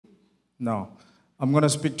No. I'm going to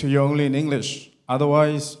speak to you only in English.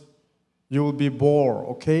 Otherwise, you will be bored,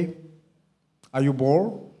 okay? Are you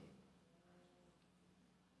bored?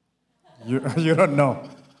 You don't know.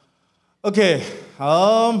 Okay.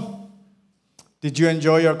 Did you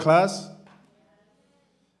enjoy your class?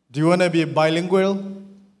 Do you want to be bilingual?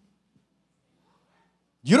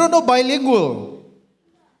 You don't know bilingual.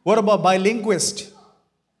 What about bilinguist?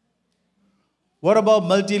 What about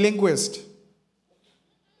multilinguist?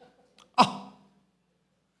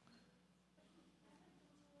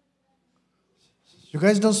 You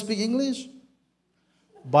guys don't speak English?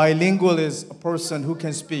 Bilingual is a person who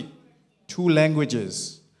can speak 2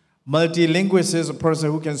 languages. Multilinguist is a person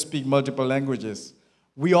who can speak multiple languages.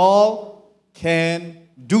 We all can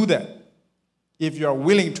do that if you are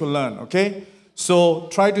willing to learn, okay? So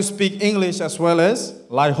try to speak English as well as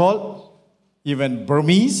Laihol, even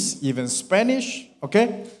Burmese, even Spanish,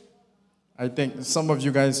 okay? I think some of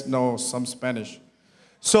you guys know some Spanish.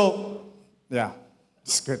 So, yeah,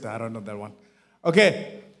 it's good. I don't know that one.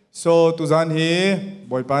 Okay, so tuzan hi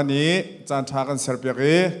boy pa ni chan thakan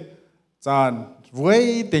serpiaki chan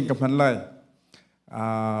vui ting kaphan lai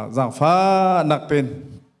zang fa nak pin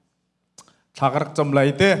thakarak chom lai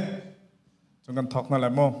te chungan thok na lai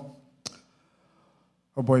mo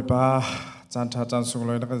boy pa chan tha chan sung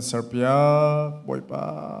loi nak serpia boy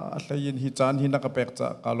pa hlayin hi chan hi nak pek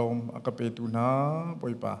cha kalom akape tu na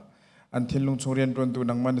boy pa Until lung churian tuan tu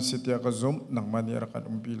nang man sitia ka zoom nang man ira kan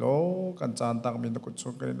umpilo kan cantang min takut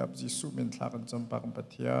sukai nap jisu min tlakan campak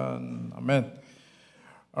patian. Amen.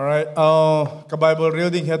 Alright, ka Bible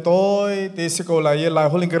reading hetoy tesiko lai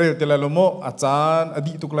lai holing kerel telalumo acan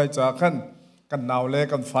adi tuklai cha kan naule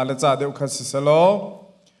kan fale cha deu khasisalo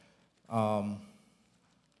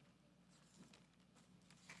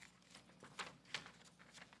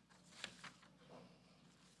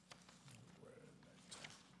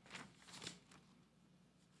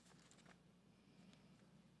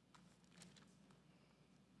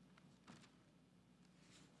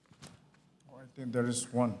I think there is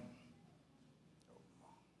one.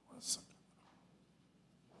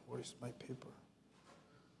 Where is my paper?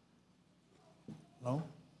 No?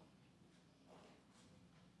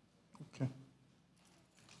 Okay.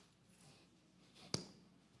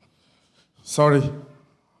 Sorry.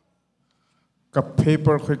 Ka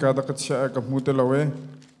paper koi kada ka chia ka mute lawe.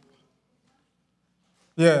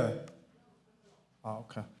 Yeah.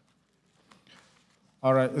 Okay.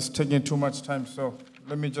 All right, it's taking too much time, so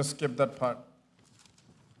let me just skip that part.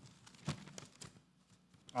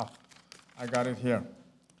 I got it here.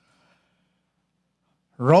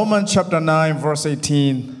 Romans chapter 9, verse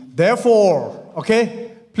 18. Therefore,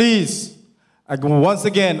 okay, please, once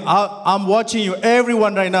again, I'm watching you,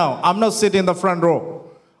 everyone right now. I'm not sitting in the front row.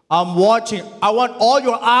 I'm watching. I want all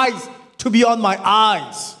your eyes to be on my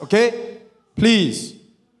eyes, okay? Please,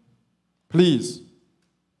 please.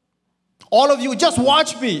 All of you, just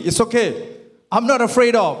watch me. It's okay. I'm not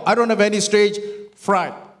afraid of. I don't have any stage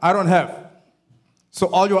fright. I don't have. So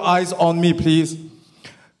all your eyes on me, please.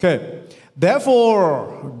 Okay.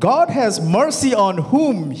 Therefore, God has mercy on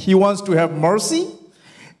whom He wants to have mercy,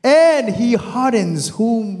 and He hardens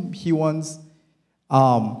whom He wants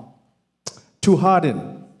to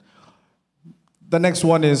harden. The next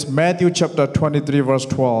one is Matthew chapter 23, verse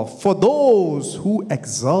 12. For those who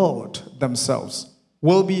exalt themselves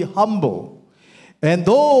will be humble, and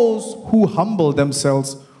those who humble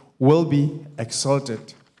themselves will be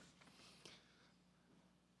exalted.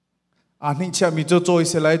 Aning chia mi jo joy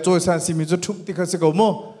se lai joy san si mi jo thuk ti kha se ko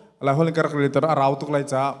mo la holin karak le tar arau tuk lai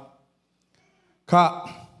cha kha.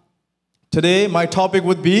 Today my topic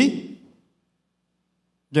would be,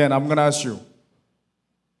 again I'm going to ask you,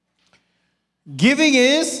 giving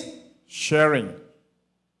is sharing.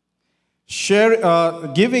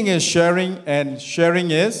 Giving is sharing, and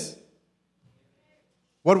sharing is,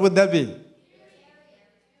 what would that be?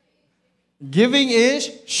 Giving is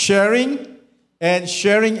sharing, and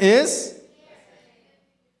sharing is?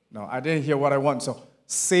 No, I didn't hear what I want. So,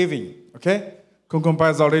 saving, okay? Kunkumpa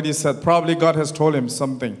has already said, probably God has told him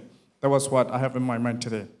something. That was what I have in my mind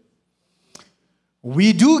today.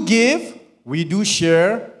 We do give, we do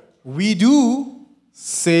share, we do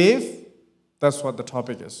save. That's what the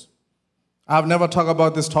topic is. I've never talked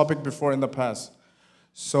about this topic before in the past.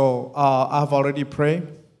 So, I've already prayed.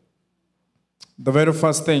 The very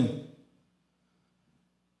first thing,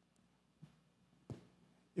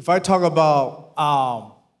 if I talk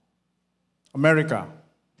about America,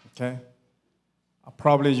 okay,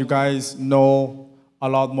 probably you guys know a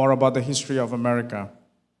lot more about the history of America.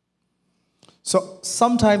 So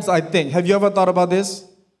sometimes I think, have you ever thought about this?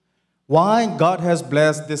 Why God has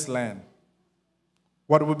blessed this land?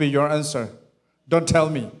 What would be your answer? Don't tell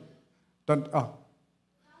me. Don't. Oh.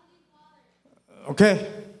 Okay.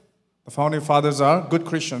 The founding fathers are good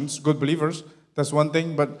Christians, good believers. That's one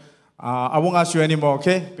thing. But I won't ask you anymore,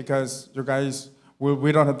 okay? Because you guys,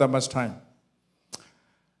 we don't have that much time.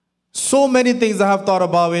 So many things I have thought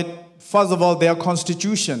about it. First of all, their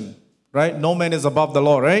constitution, right? No man is above the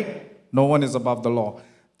law, right? No one is above the law.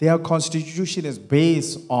 Their constitution is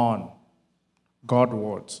based on God's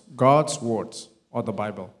words, or the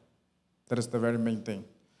Bible. That is the very main thing.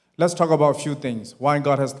 Let's talk about a few things. Why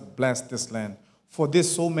God has blessed this land for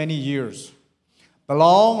this so many years. The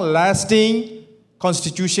long-lasting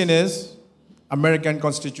constitution is American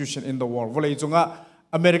Constitution in the world. Wala ito nga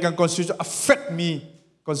American Constitution affect me.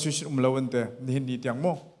 Constitution umlawante ni tiang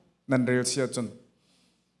mo nanreal siya chun.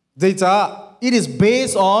 It is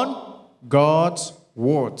based on God's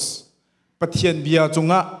words. Pathian biya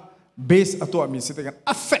chunga based ato ami site kan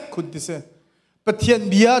affect khud dise. Pathian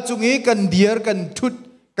biya chungi kan dear kan thut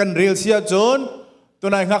kan real siya chun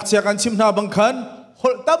tunai ngak siya kan chimna bangkhan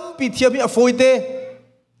hol tam pithia mi afoite.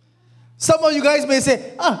 Some of you guys may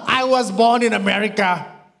say, I was born in America.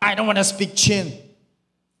 I don't want to speak Chin.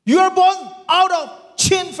 You are born out of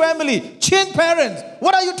Chin family, Chin parents.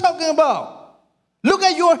 What are you talking about? Look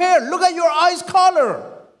at your hair. Look at your eyes color.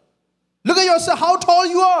 Look at yourself, how tall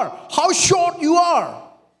you are, how short you are.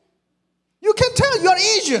 You can tell you are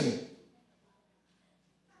Asian.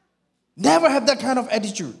 Never have that kind of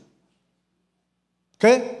attitude.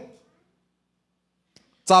 Okay?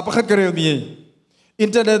 Zapakat karel mi.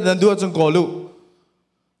 Internet dan dua chung kolu.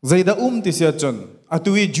 Zaida tisia chun.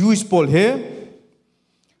 Atui Jewish Paul he.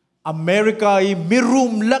 America I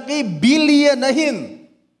mirum laki billion ahin.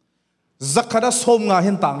 Zakada som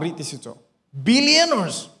ngahin tangri tisicho.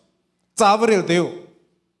 Billionaires. Zavaril teo.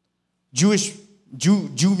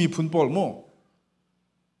 Jew mi pun Paul mo.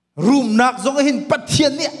 Room nak zong ahin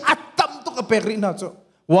pathian ni atam to kapekri na cho.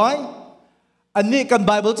 Why? Ani kan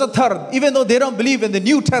Bible cha thar. Even though they don't believe in the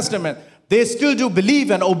New Testament, they still do believe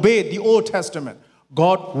and obey the Old Testament.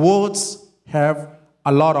 God's words have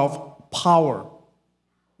a lot of power.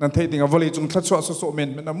 You have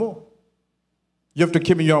to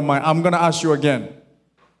keep in your mind. I'm going to ask you again.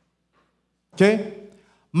 Okay?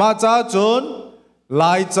 Macha Chun,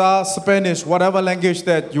 Laita, Spanish, whatever language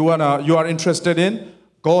that you are interested in,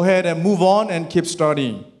 go ahead and move on and keep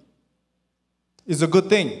studying. It's a good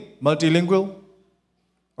thing. Multilingual.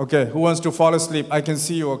 Okay, who wants to fall asleep? I can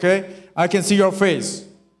see you, okay? I can see your face.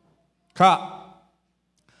 Ka.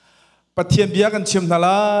 Pathian biya kan chim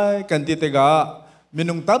nalai kan titega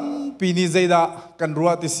minung tam pini zaida kan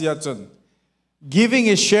ruat isia chun. Giving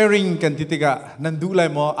is sharing kan titega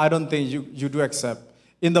nandulai mo. I don't think you do accept.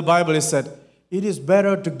 In the Bible it said, it is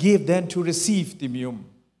better to give than to receive timium.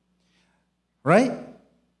 Right?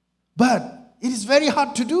 But it is very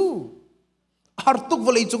hard to do. Hartuk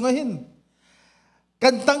wala ichungahin.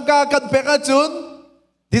 Kan tangka kan peka chun.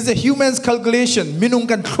 This is a human's calculation. Minung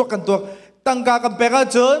kan tuak kan tuak. Tangka kan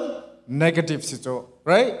peka chun. Negative sito.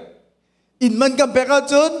 Right? Inman kan peka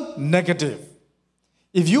chun. Negative.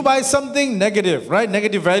 If you buy something, negative. Right?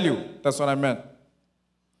 Negative value. That's what I meant.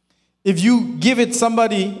 If you give it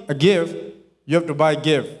somebody a gift, you have to buy a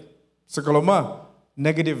gift. Sekaloma,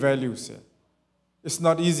 negative value. It's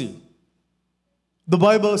not easy. The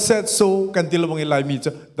Bible said so.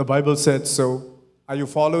 The Bible said so. Are you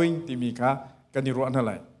following?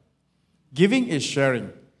 Giving is sharing.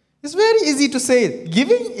 It's very easy to say it.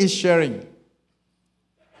 Giving is sharing.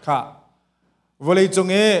 Ka. Volay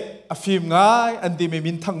chunge afim ngai anti me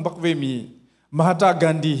min thang bak ve mi. Mahatma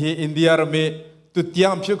Gandhi he India rame tu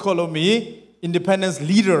tiang phil kholomi independence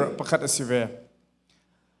leader pakat asive.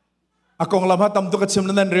 Akong lamha tam tu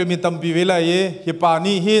kachim nan re mi tam bi vela ye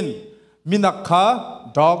hipani hin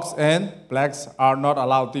minakha dogs and blacks are not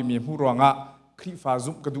allowed to mi huranga. Krifa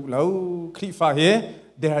zum kadu lau krifa he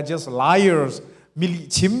they are just liars mili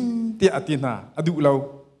chim ti atina adu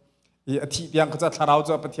lau e athi piang kha tharau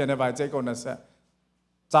cha pathian ba chai ko na sa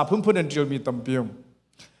cha phum phun andil mi tampium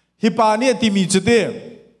hipa ni ti mi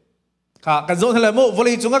chute ka ka zo thala mo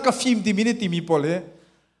volei chunga ka film ti mi ni ti mi pole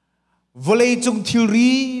volei chung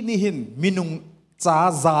theory ni hin minung cha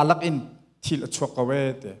zalak in thil achok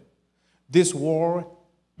awe te. This war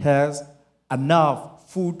has enough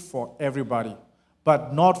food for everybody,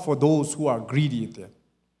 but not for those who are greedy.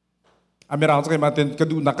 Amira hausa maten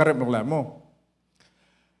kadu nakarep nokla mo.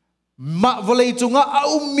 Ma volei chunga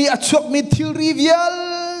aumi achok mi thil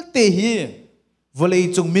rivial te hi.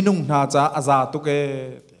 Volei chung minung na cha aza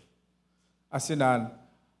tuke. Asinan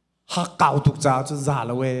hakau tuk cha chu za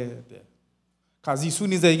lawe. Ka Jisu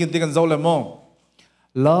ni zai gin te kan zawle mo.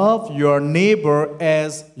 Love your neighbor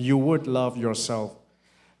as you would love yourself.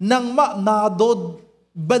 nang ma na do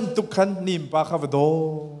bentuk kan nim pa khavdo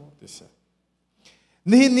tise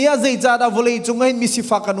nihin nia zeija da volei chungai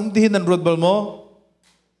misifa kanum dihin nan rodbal mo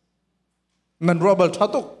nan robal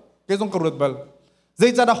thatuk ke jong karutbal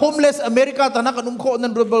zeija da homeless America tanak kanum kho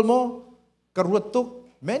nan rodbal mo karutuk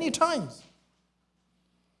many times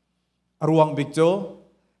arwang bikjo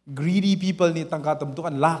greedy people ni tangka tam tu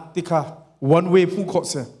kan lak tika one way pu kho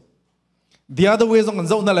se the other way jong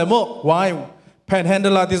zau na le mo why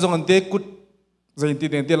panhandle la ti jong ante kut zainti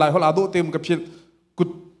den te lai hol ado tem ka phil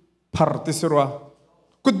kut phar ti sirwa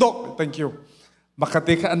kut dok thank you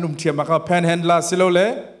makate ka anum thia maka panhandle silo le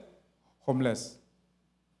homeless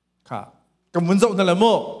kha kamun zau na le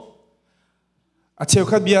mo a cheu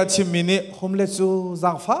khat bia chim mini homeless zu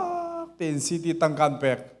zang fa ten city tangkan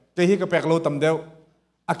pek ke hi ka pek lo tam deu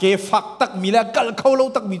a ke fak tak mila kal khau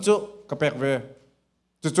lo tak mi chu ka pek ve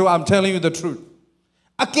chu I'm telling you the truth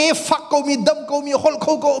a ke fak ko mi dam ko mi hol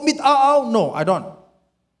ko ko mit a no I don't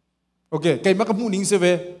okay kai ma ka mu ning se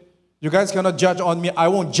ve you guys cannot judge on me I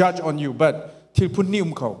won't judge on you but til pun ni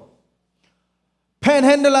khau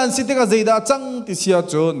panhandle an city ka zeida chang ti sia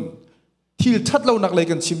chun til that lo nak lai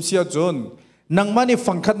kan chim sia chun nang mani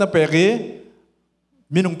fangkhat na pe ge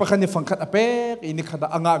minung pakhan ni fangkhat apek ini khada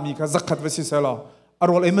anga mi ka zakhat vesi sela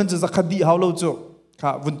arwal emen je zakhat di haulo chu kha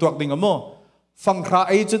vuntuak ding amo fangkha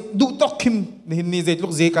ai chu du tok khim ni ni je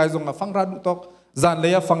luk je kai zong a fangkha du tok zan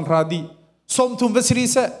leya fangkha di som thum vesri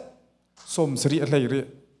se som sri a lai re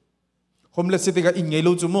homeless city ka ingei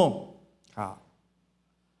lo chu mo ha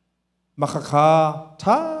makha kha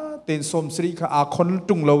tha ten som sri kha a khon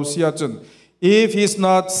tung lo sia chun if he's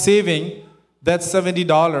not saving that $70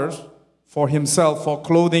 for himself, for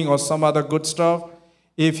clothing or some other good stuff,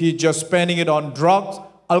 if he's just spending it on drugs,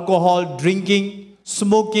 alcohol, drinking,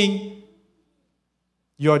 smoking,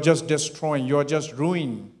 you're just destroying, you're just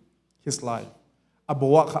ruining his life.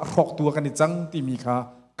 Abawa ka rok tua kan chang ti mi kha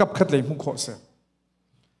kap khat lei mu kho se.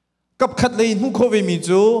 Kap khat lei mu kho ve mi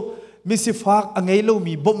chu mi si fak angai lo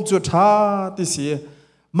mi bom chu tha ti si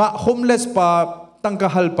ma homeless pa tangka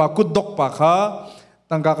hal pa kudok pa kha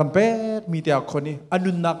tangka kan pek mi tia khoni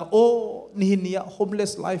anun nak o nihinia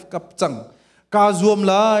homeless life kap chang ka zuam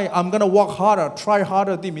lai I'm gonna work harder try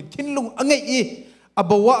harder ti mi thinlung angai I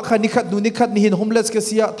abawa kha nikhat nu nikhat nihin homeless ke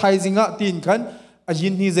sia thai zinga tin khan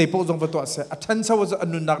ajin ni zai po jong ba to se athan sa was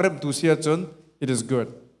anun nak rem tu sia chun it is good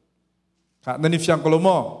ka nani fyang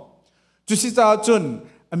kolomo chu si cha chun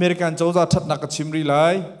American chawza that nak chimri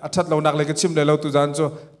lai athat lo nak le ka chim le lo tu jan cho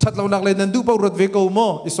that lo nak le nan du pa rot ve ko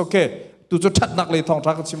mo it's okay tu cho that nak le thong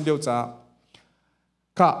tha ka chim deu cha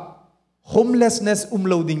ka homelessness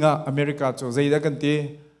umloadinga America cho zaida kan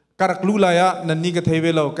te karak lu la ya nan ni ka theive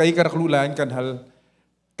lo kai karak lu la kan hal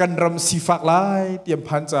kan ram sifak lai tiam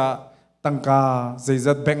phan cha tangka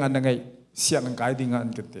zaizat bank an ngai sian ang kai dinga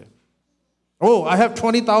an kan te oh I have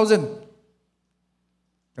 20,000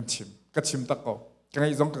 kan chim tak ko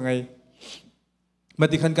kangai zong kangai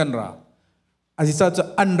mati khan kan ra azisa cha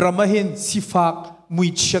an ramahin sifak mui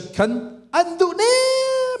chet khan andu ne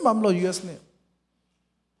mamlo US ne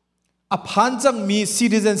a phan chang mi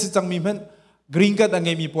citizen si chang mi men green card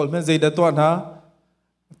angai mi pol men zaida to na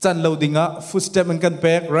chan lo dinga food stamp an kan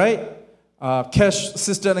pek right cash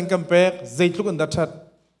system an kan pek zaitluk an that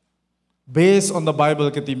based on the Bible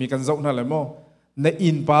ke ti mi kan zau na le mo na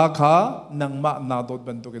in pa kha nang ma na dot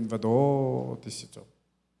ban to ken vado ti si cho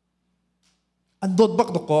an dot bak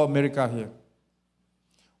do ko America here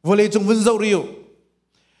vole chung vun zau rio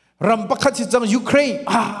ram pakhat si chang Ukraine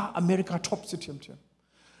America top si thiam thiam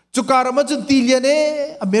chukar ma chun tiliane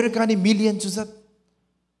America ni million chu zat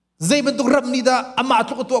zai ban tu ram ni da ama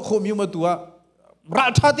tu ko to khom yu ma tua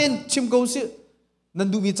ra tha ten chim go si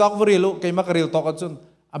nan du mi chak vre lo kai ma karel to ka chun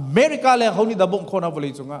America le honi da bong khona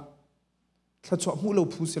vole chunga thla chwa mu lo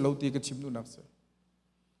phu se lo ti ka chim nu nak se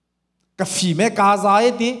ka fi me ka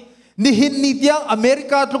zae ti ni hin ni tiang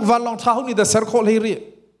America tluk van long tha honi da ser khol he ri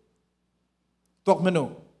tok meno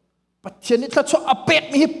pathian ni thla chwa apek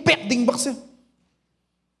mi pek ding bak se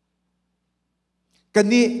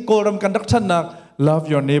kani koram conduction na love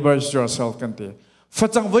your neighbor as yourself kan te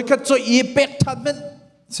phachang voi kha cho I pek that men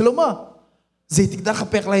seloma zeitik da kha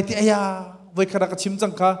pek lai ti aya voi kha ka chim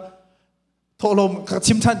chang kha tholom ka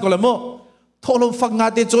chim than ko la mo tholom fak nga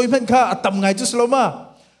te choi men kha atam ngai chu seloma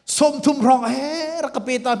som thum rong ra ka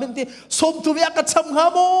pe ta men ti som thum ya ka cham ha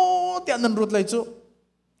mo ti anan rut lai chu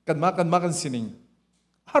kan ma kan sining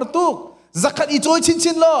har tu zakat I choi chin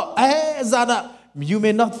chin lo zana you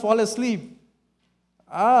may not fall asleep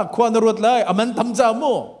kwan rut lai aman tam cha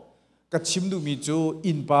mo ka chim du mi chu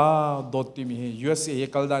in pa dot ti mi USA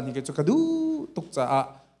kal dan hi ke chu ka du tuk cha a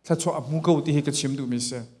thla cho amu ko ti hi ka chim du mi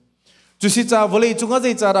se Jusi cha volei chunga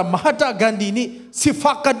zai cha ra Mahatma Gandhi ni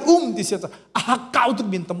sifakan ti sia cha kau tu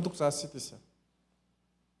bin tam tuk cha si ti sia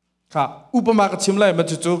kha upama ka chimlai ma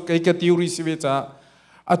chu kai ka theory si ve cha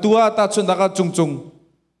atua ta chun da ka chung chung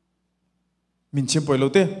min chim poi lo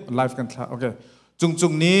te life kan thla okay chung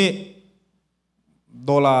chung ni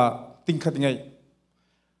dola ting khat ngai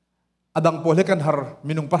adang pole kan har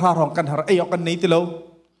minung parha rong kan har ayok kan nei ti lo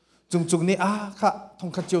chung chung ni kha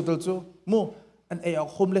thong khat chiu tel chu mu an ayok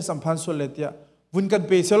homeless am phan so le tia vun kan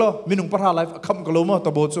pe selo minung parha life kham ko lo mo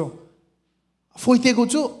to bo chu foi te ko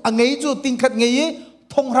chu angai chu ting khat ngai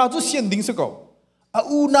thong ra chu sian ding se ko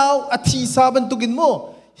u now a thi sa ban tukin mo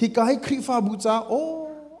hi kai khrifa bu cha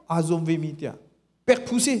azom ve mi tia pek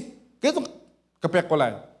phusi ke to ka pek ko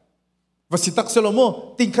lai vasitak selo mo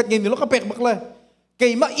ting khat ngai ni lo ka pek bak lai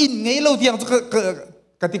kay ma in ngay lo tiang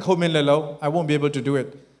ka ti comment le lo I won't be able to do it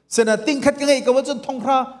sena ting khat ka ngai ka wa chon thong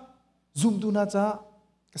ra zoom tu na cha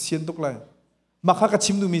ka sian tuk lai makha ka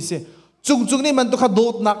chim du mi se chung chung ni man to kha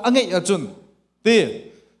dot nak angai a chun ti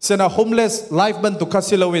sena homeless life ban to kha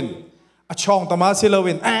silowin a chong tama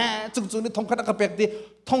silowin chung chung ni thong khat ka pek ti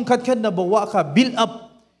thong khat khan na bo wa kha build up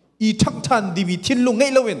I thang than di mi thin lu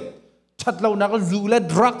ngai lowin that lo na ka zu le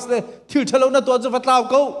drugs le thil thalo na to cha vatlaw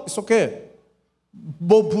ko it's okay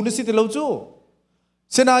bo phun si te lo chu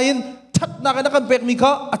senain that na ka kan pek mi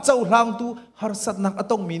kha a chau hlang tu har sat nak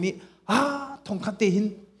atong mi ni thong khat te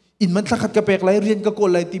hin in man thakhat ka pek lai rian ka ko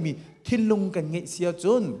lai ti mi thin lung kan ngai sia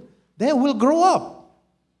chun they will grow up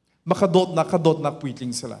makadot na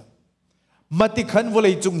puitling sala mati khan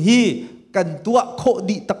volei chung hi kan tua kho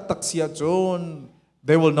di tak tak sia chun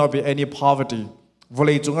there will not be any poverty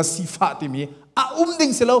volei chung a sifa ti mi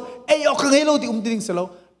ding selo ayok ka ngai lo ti ding selo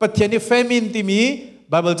pathiani famine ti mi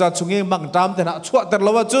bible cha chunge mang tam te na chua ter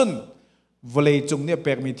lawa chun volei chung ne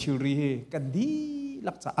pek mi theory he kan di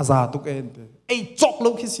lak cha aza tuk en te chok lo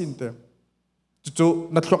khisin te chu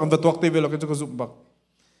na thlok am da tok te velo ke chu zum bak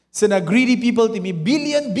sena greedy people ti mi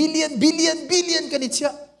billion kanichia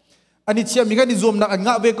anichia mi kan zoom nak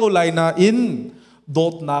nga ve ko laina in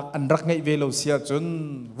dot nak an rak ngai velo sia chun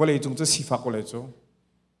volei chung chu sifa ko le chu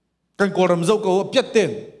kan ko ram zo ko pyat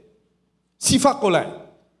ten sifa ko lai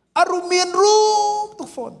arumian room to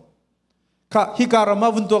phone kha hikarama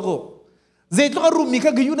vun to ko zai to room mi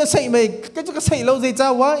ka gyu na sai mai ka chu ka sai lo zai cha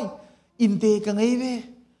wai in te ka ngai ve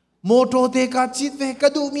moto te ka chit ve ka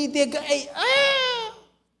du mi te ka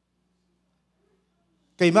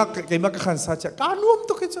kaima ka khan sa cha ka nom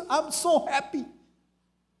to ke cha I'm so happy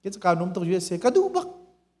ke cha ka nom to USA ka du bak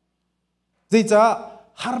zai cha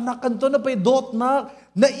har na kan to na pe dot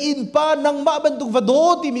na in pa nang ma ban tu va do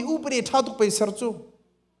ti mi upre tha tu pe sar chu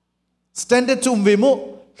standard chum ve mo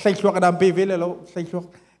thlai thlok adam pe ve le lo thlai thlok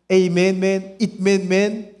amen men it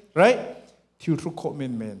men right thiu thru kho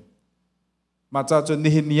men ma cha chon ni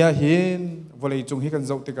hin nia hin volei chung hi kan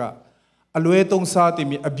zau te ka alwe tong sa ti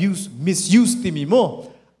mi abuse misuse ti mi mo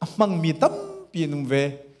amang mi tam pi num ve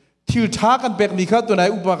thiu tha kan pek mi kha tu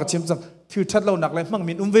nai upa ka chem chang thiu that lo nak lai mang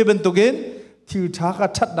min ve ban to gen thiu tha ka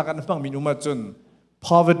that nak an mang min uma chun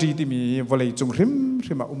poverty ti mi volei chung hrim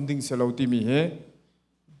ma ding se lo ti mi he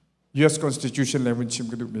US Constitution level chim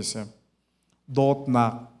ka du mi se dot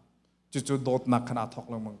nak chu dot nak khana thok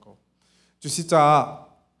lang mang ko chu si cha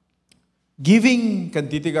giving kan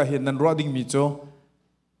ti ga hin nan ro ding mi cho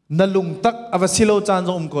nalung tak avasilo chan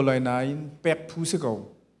jong ko loi nain pek phu se ko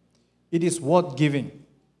it is worth giving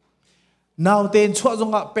now ten chwa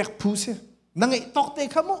jong a pek phu se nang ei tok te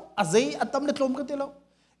khamo azai atam le tlom ka te lo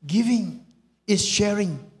giving is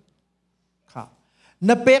sharing kha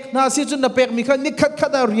na pek na si chu na pek mi kha ni khat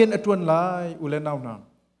khat a rian atun lai ule naw na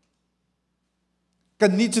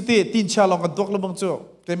kan ni chu te tin cha long kan tok lo bang chu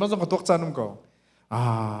te ma jong ka tok chanum ko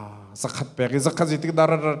zakhat pek zakhat ji tik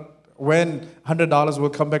dar when $100 will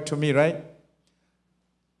come back to me, right?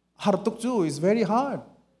 Hartuk chu is very hard.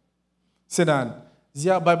 Senan,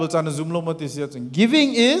 zia Bible chana zoom lo mati zia chung.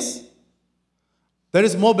 Giving is, there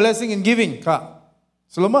is more blessing in giving. Ka,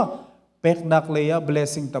 selama pek nak leya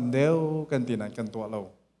blessing tam deo kantina kan tua lo,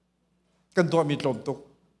 kan tua mitlom tuk,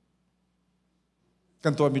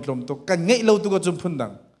 kan ngai lo tu ko chung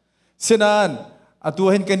phundang. Senan,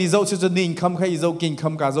 atuhin kan izau si ni income ka izau king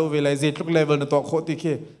income ka zau velai zet look level na to khoti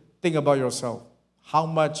ke. Think about yourself. How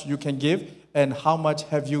much you can give and how much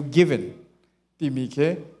have you given? Timi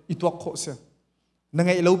ke itu akho se.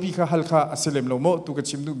 Nangai lo bi ka halka aselem lo mo tu ka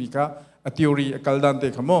chimdu mi ka a theory a kaldan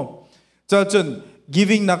te khamo. Chachun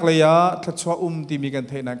giving naklaya thachwa timi kan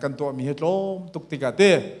theina kan to mi hetlom tuk tika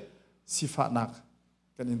te sifa nak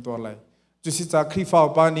kan in to lai. Chu si cha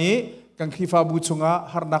khrifa pa ni kan khrifa bu chunga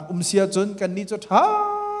har nak sia chun kan ni cho tha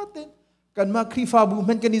te กันมาครีฟ้าบุ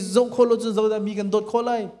มันกันนี่โจโคโลจนโจดามีกันโดดโคไ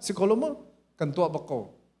ลสิโคโลมกันตัวบักโก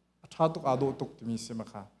ท้าตุกอาโดตุกที่มีเสมา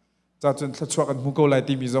ค่ะจะจนทัชวกันมุกโกไล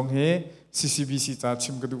ที่มีจงเฮ CCBC จะ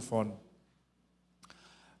ชิมกระดูกฟอน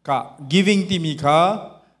กะ giving ที่มีค่ะ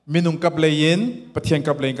มินุงกับเลยยินปะเทียน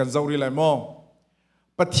กับเลยกันเจ้ารีไลมอ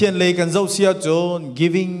ปะเทียนเลยกันเจ้าเสียจน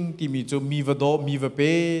giving ที่มีจมีวดอมีวเป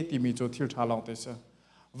ที่มีจทิลทาลองเตเส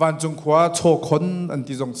วันจงขวาโชคนอัน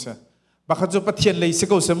ที่จงเสบักขจปะเทียนเลยสิ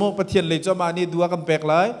เกาเสมอปะเทียนเลยจะมานี่ดัวกันเปกไ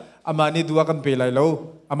ลอามานี่ดัวกันเปไลแล้ว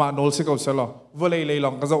อามาโนลสิเกาเสลอวเลยลอ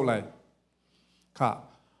งกันเจ้าไลค่ะ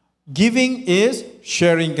giving is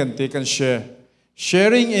sharing กันเตกัน share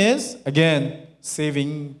sharing is again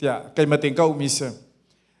saving เดียใครมาเต็งก็มีเส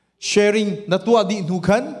sharing นัตัวดีหนู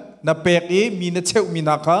ขันนับเปกมีนัเชวมี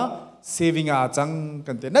นักะ saving อาจัง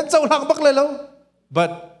กันเตนั่นเจ้าหลังบักเลยแล้ว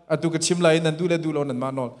but อตุกชิมไลนั่นดูแลดูโลนั่นมา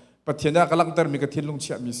นอลปะเทียนยากำลังเติมมีกระเทียนลุงเ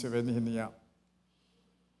ชียมีเสเวนี่เห็นเนี่ย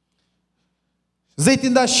ใจติ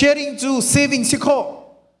นดา sharing to saving สิโค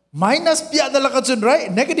minus เปียนั่นละกันจุน right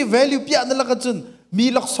negative value เปียนั่นละกันจุนมี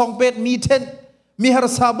หลักสองเปกมี10มีหาร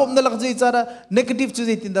าสาบมนั่นละกันใจจ้า negative จุใ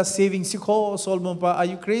จตินดา saving สิโค solve ปะ are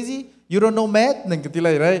you crazy you don't know math นั่นก็ที่ไร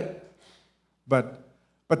right but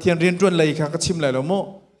ปะเทียนเรียนจวนเลยค่ะก็ชิมเลยแล้วโม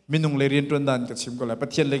มินุงเลยเรียนจวนดันก็ชิมก็เลยปะ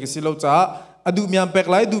เทียนเลยก็สิเราจ้าอดูมีอันเปก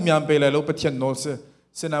ไลดูมีอันเปกไลแล้วปะเทียนโนลเส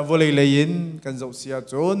เสนาวเลยเลยยินกันเจ้าเสีย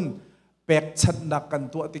จนเปกชัดนักกัน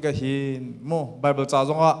ตัวติกะหินโมไบเบิลจ้าจ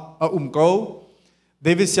งอ่ะเกาเด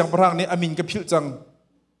วิดเสียงพระนี้อามินกับพิลจัง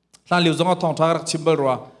ท่านเลี้ยวจงอ่ะทองทารักชิมเบลรั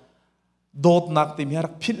วโดดนักติมี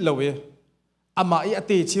รักพิลเลยอามาอีอ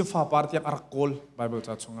ติชิมฟ้าปาร์ตี้รักโกลไบเบิล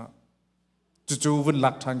จ้าจงอ่ะจู่ๆวันห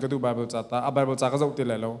ลักฐานก็ดูไบเบิลจ้าตาไบเบิลจ้าก็จะอุติ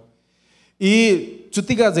เลยแล้วอีจุด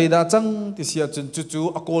ที่ก็ใจดาจังที่เสียจนจู่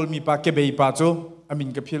ๆอโกลมีปากเก็บไปปาจูอามิน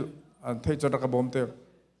กับพิลอันที่จะรักบอมเตอร์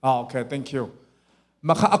โอเค thank you ม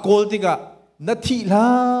าข้าอโกลที่ก็นาทีล้า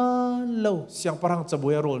นแล้วเสียงพลังจะบว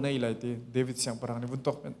ยโรลในอะไรที่เดวิดเสียงพลังในวันต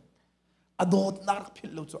กเป็นอโดดนักพิล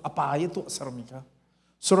แล้วจู่อปายตัวสารมิค่ะ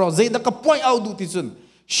สุดเราใจดาก็ point out ดูที่สุด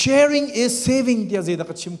sharing is saving ที่ใจดา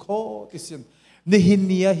ก็ชิมโคที่สุดนี่หิน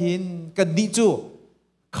นี่หินกันดีจู่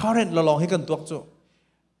current เราลองให้กันตัวจู่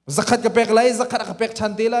zakat ka pek lai zakat ka pek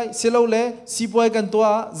chan te lai silo le si poi kan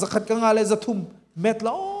tua zakat ka nga le zathum met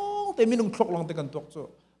long te minung thlok long te kan tok chu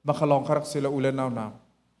ma khalong kharak sila ule naw na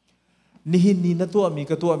nihin ni na tua mi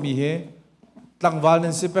ka tua mi he tlangwal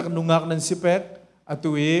nan sipek nungak nan sipek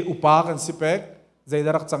atui upa kan sipek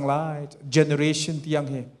zaidarak changlai generation tiang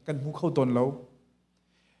he kan mu khau ton lo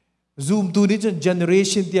zoom tu ni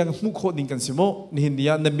generation tiang mu kho ding kan simo nihin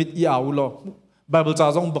dia na mit i au lo bible cha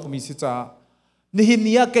jong bak mi si chaนี่หิน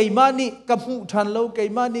นี้ไก่มานี่กับหูทันเราไก่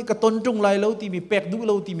มานี่กับต้นจงไรเราที่มีแปกดูเ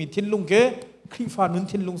ราที่มีทิ้นลุงเก๋ครีฟ้านุน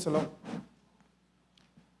ทิ้นลุงสลอง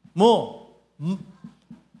โม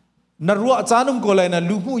นรัวอาจารย์นุ่มก็เลยนะ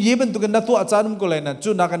ลูกผู้เย็บตุกันนัตัวอาจารย์นุ่มก็เลยนะจุ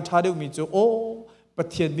นักกันท้าเดียวมีจูโอ้ปะ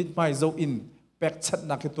เทียนมิดไม่เจ้าอินแปกชัด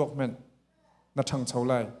นักตัวมันนัทางเฉา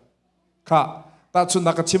ไลค่ะแต่จุ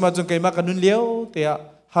นักกันชิมาจนไก่มากันนุนเลี้ยวแต่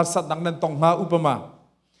หาสัตว์นักนั้นต้องมาอุปมา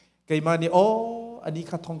ไก่มานี่โอ้อันนี้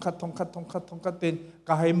ขัดทองขัดเต็นก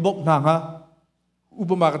าให้บกนางฮะอุ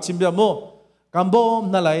ปมากับชิมเบียโมกัมบอม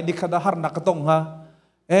นั่นแหละนี่ขัดหาร์นักต้องฮะ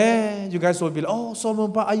you guys will be oh Solomon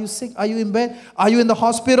are you sick are you in bed are you in the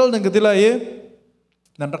hospital นั่นก็ที่ไร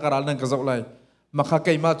นั่นรักการนั่นก็จะอะไรมาข้าไ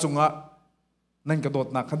ก่มาจุงะนั่นก็โดด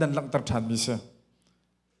หนักขันลังตรัชันมิเส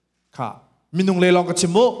ค่ะมินุงเลยลองกับชิ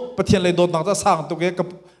มโมปะเทียนเลยโดดหนักจะสร้างตัวเก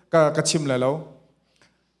กับชิมเลยแล้ว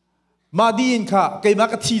มาดีนค่ะไก่มา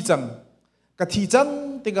กับทีจังกะทีจัง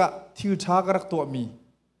ติกะทิวชากรักตัวมี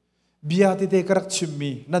เบียติเตกรักชิม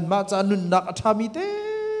มีนั่นมาจะนุนนักอัฐามีเ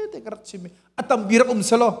ตกรักชิมมีอัตมบีรัก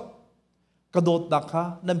สโลกระโดดดักฮะ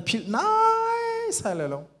นั่นพิลนายใส่เลย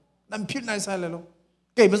แล้วนั่นพิลนายใส่เลยแล้ว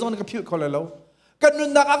เก๋ไม่ต้องกับพิลเขาเลยแล้วกันนุ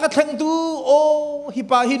นนักอากาศแข็งดูโอ้ฮิ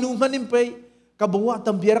ปาฮินูมันนิมไปกับบัวอัต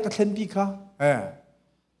มบีรักแข็งปีค่ะ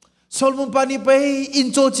โซลมุนปานีไปอิน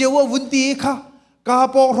โจเจววุนตีค่ะกา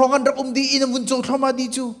ปองรองอันรักดีอินวุนโจทรามาดี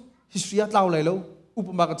จูhistory เล่าเลยแล้วอุป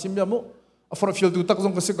มากับชิมยามุฟอร์ฟิลดูตักจ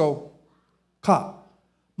งกสิกเอาค่ะ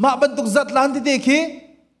มาบรรทุกจัดล้านที่เด็กhe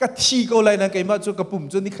กะทีก็เลยนะไก่มาจูกระปุ่ม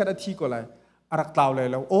จนนี่ขนาดทีก็เลยอารักเล่าเลย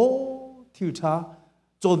แล้วโอ้ทิวชา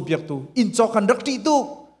โจนเปียกตูอินจอกันรักตีตู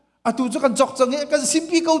อาตูจกันจอกจังเงี้ยกันซิม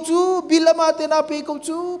พีเขาจูบิลมาเตนาเปเขา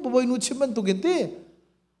จูบ่อยนูชิมมันตุกินตี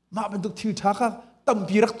มาบรรทุกทิวชาค่ะตั้ม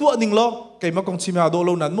พีรักตัวหนึ่งล้อไก่มากองชิมยาโดเ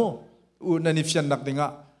รานั้นโมนันนิฟยันนักดิ่งะ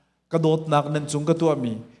กระโดดนักนั่นจุงกระตัว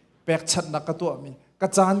มีแปกชัดนักกระตัวมีกระ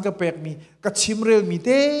จานกระแปกมีกระชิมเร็วมีเ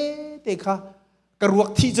ต้ค่ะกระรวก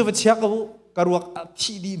ที่จะมาเชียกกับกระรวก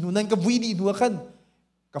ที่ดีหนูนั่นกระวีดีหนูขัน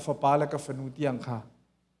กระฟ้าปลาและกระฟนูเตียงค่ะ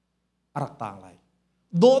รักต่างไร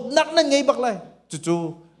โดดนักนั่นไงบักไรจู่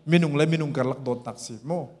minung le minung karlak dot taksi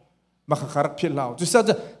mo makakarak pilao just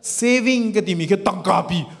as saving ka timi ka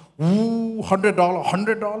tangkapi $100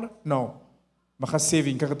 no maka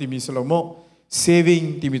saving ka timi selo mo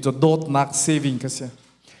saving timi to dot nak saving kasi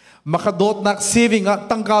maka dot nak saving a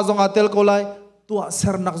tangka zong atel kolai tua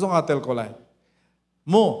ser nak zong atel kolai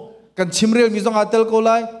mo kan chimrel mi zong atel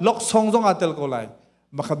kolai lok song zong atel kolai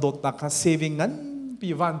maka dot nak ka saving ngan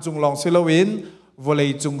pi van jung long selowin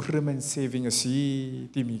volei jung hrimen saving asi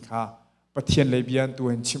timi kha pathian lebian tu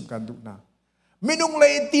hen chim kan du na minung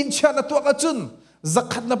le tin cha na tu ka chun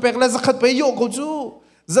zakat na pek le zakat pe yo ko chu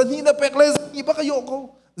zani na pek le zani ba ka yo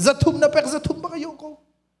ko zathum na pek zathum ba ka yo ko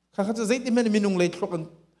kha kha zai ti men minung le thlok an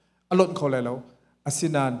alon ko le lo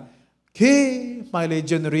asinan ke my le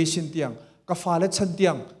generation tiang ka fa le chan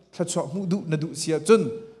tiang thla chwa mu du na du sia chun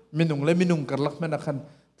minung le minung karlak men akhan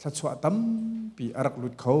thla chwa tam pi arak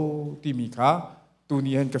lut kho ti mi kha tu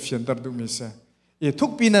ni hen ka fian tar du mi se e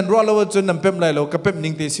thuk pi nan ro lo chun nam pem lai lo ka pem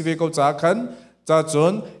ning te si ve ko cha khan cha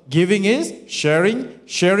chun giving is sharing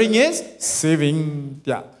sharing is saving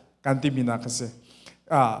ya kan ti mi na ka se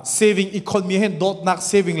saving economy hen dot nak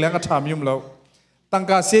saving la ka tham yum lo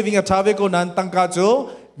tangka saving a thave ko nan tangka chu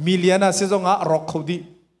million a se zonga rok khodi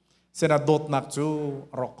sena dot nak chu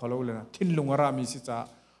rok kholo le na thin lungara mi si cha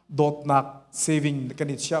dot nak saving kan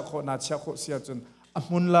ni chia kho na chia kho sia chun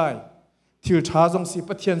amun lai thil tha jong si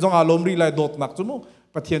pathian jong a lom ri lai dot nak chu mo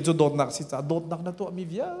pathian chu dot nak si cha dot nak na to mi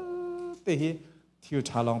via te hi thil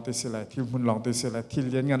tha long te si lai thil mun long te si lai thil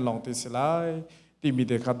yen ngan long te si lai ti mi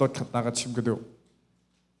de kha dot khat na ka chim ka do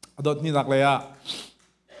dot ni nak le ya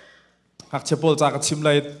hak chepol cha ka chim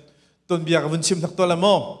lai ton bia ka bun chim thak to la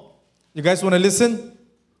mo you guys want to listen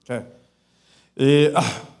okay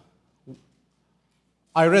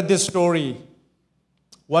I read this story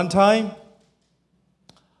one time.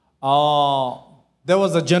 There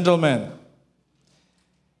was a gentleman.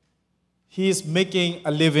 He is making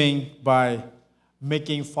a living by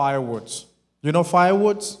making firewoods. You know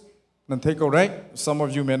firewoods? Nanteko, right? Some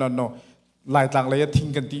of you may not know.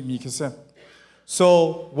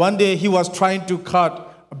 So one day he was trying to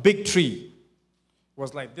cut a big tree. It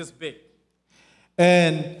was like this big.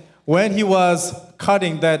 And when he was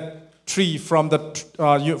cutting that tree from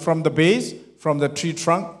the base, from the tree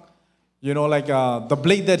trunk, you know, like the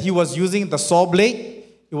blade that he was using, the saw blade,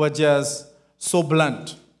 it was just so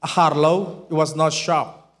blunt, hard low, it was not sharp.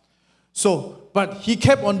 So, but he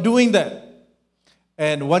kept on doing that.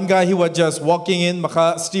 And one guy, he was just walking in,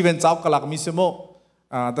 maka Stephen Tsao kalak mismo,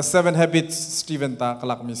 the 7 habits Stephen ta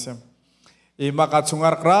kalak misem. Maka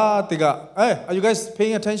chungar kra tiga. Hey, are you guys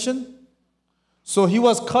paying attention? So he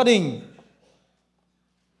was cutting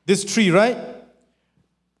this tree, right?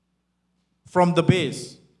 From the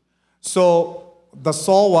base. So the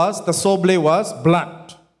saw blade was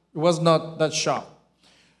blunt. It was not that sharp.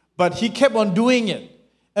 But he kept on doing it.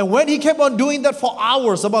 And when he kept on doing that for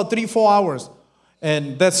hours, about 3-4 hours,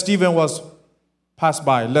 and that Stephen was passed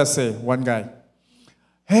by, let's say, one guy.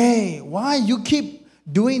 Hey, why you keep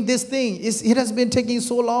doing this thing? It has been taking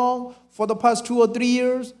so long for the past 2 or 3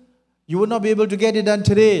 years. You will not be able to get it done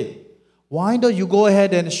today. Why don't you go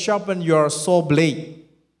ahead and sharpen your saw blade?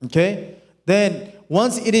 Okay? Then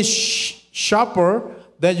once it is sharper,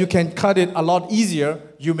 then you can cut it a lot easier.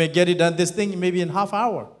 You may get it done this thing maybe in half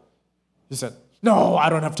hour. He said, no, I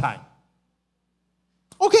don't have time.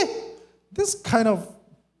 Okay, this kind of,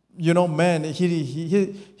 man,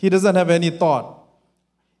 he doesn't have any thought.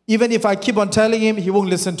 Even if I keep on telling him, he won't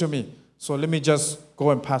listen to me. So let me just go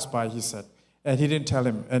and pass by, he said. And he didn't tell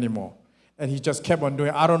him anymore. And he just kept on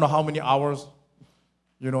doing, I don't know how many hours,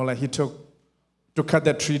 like he took to cut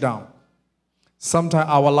that tree down. Sometimes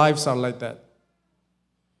our lives are like that.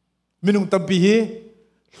 Minung tampi hi,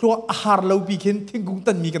 lua ahar lau bikin tinggung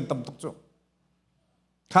tan mi kan tam tok jo.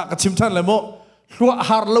 Kha ka chim than le mo, lua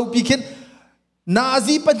ahar lau bikin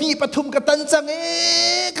nazi pani pathum ka tan chang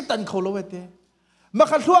ka tan kho lo te. Ma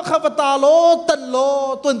kha lua kha pata lo tan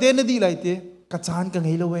lo ton de na di lai te, ka chan ka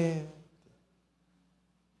ngai lo we.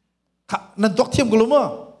 Kha nan dok thiam ko lo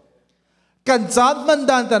mo. Kan chan man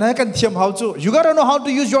dan tan ha kan thiam how chu. You got to know how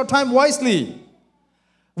to use your time wisely.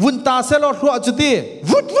 Vun ta se lo lua chu ti.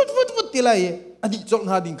 Vut ti lai. Adi chok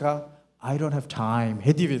ha ding kha. I don't have time.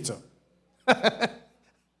 Hedi ve chu.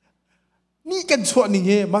 Ni kan chwa ning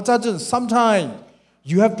he ma cha chun sometimes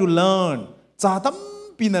you have to learn. Cha tam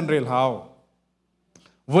pinan rel how.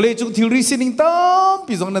 Vole chung thil ri sining tam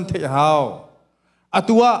pi jong nan the how.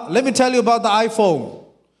 Atua, let me tell you about the iPhone.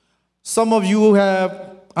 Some of you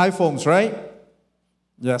have iPhones, right?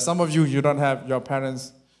 Yeah, some of you don't have, your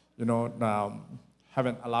parents,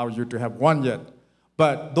 haven't allowed you to have one yet.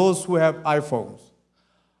 But those who have iPhones,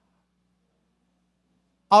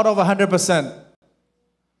 Out of 100%,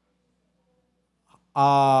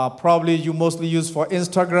 probably you mostly use for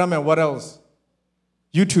Instagram and what else?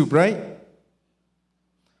 YouTube, right?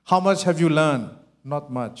 How much have you learned? Not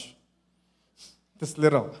much. Just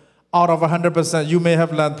little. Out of 100%, you may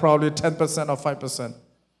have learned probably 10% or 5%.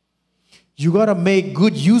 You got to make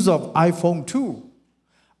good use of iPhone too.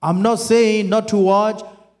 I'm not saying not to watch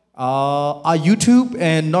YouTube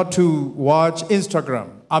and not to watch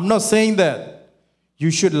Instagram. I'm not saying that. You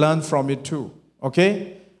should learn from it too.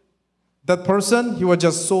 Okay? That person, he was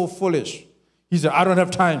just so foolish. He said, I don't have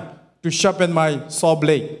time to sharpen my saw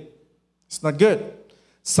blade. It's not good.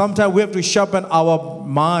 Sometimes we have to sharpen our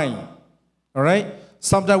mind. All right?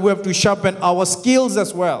 Sometimes we have to sharpen our skills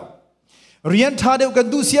as well. Rian thade kan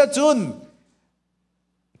du sia chun.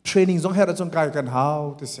 Training zong hera chun kai kan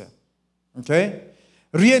how to say. Okay?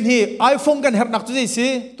 Rian hi iPhone kan her nak tu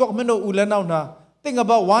si tok meno ulanau na. Think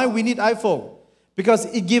about why we need iPhone. Because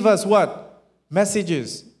it gives us what?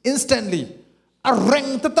 Messages. Instantly. A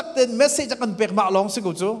reng tatak den message akan pek ma long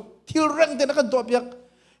sigo chu. Til reng den akan to piak.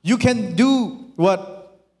 You can do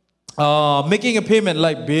what? Making a payment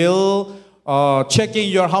like bill, checking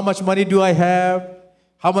your how much money do I have,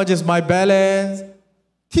 how much is my balance.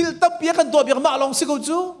 Til tap piak kan to piak ma long sigo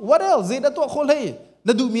chu. What else? Zeda to khol hey.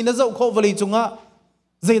 Na du mi na zau kho vali chunga.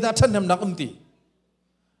 Zeda than nam nak umti.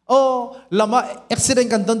 Oh, lama accident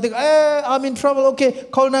kan tontik. I'm in trouble. Okay,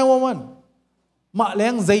 call 911. Ma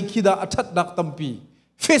leng zai kida athat dak tampi.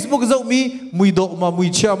 Facebook zau mi mui do ma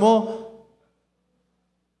mui chia mo.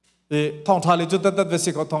 Thong tha le chu tat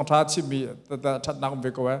vesi ko thong tha chi mi tat that nak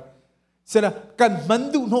ve ko wa. Sela kan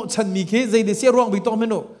mandu no chan mi ke zai de sia rong bi to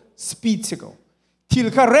meno speed siko.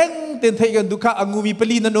 Til kha reng ten thai kan du kha angu mi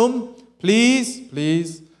pali nanum.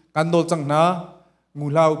 Please kan dol chang na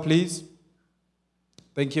ngulau please.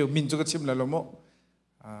 Thank you. Min juga chim la lomo.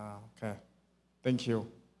 Okay. Thank you.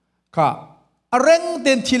 Ka. Areng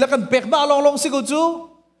ten thila kan pek ba long sigo chu.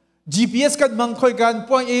 GPS kan mang khoi kan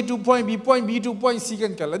point A to point B to point C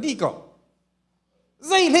kan kala di ko.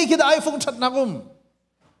 Zai le ki da iPhone chat na kum.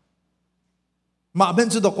 Ma ben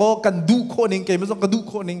chu do ko kan du ko ning ke ma so kan du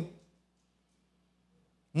ko ning.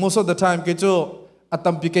 Most of the time ke chu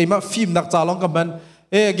atam pi ke ma film nak cha long kan ban.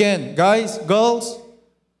 Hey again, guys, girls.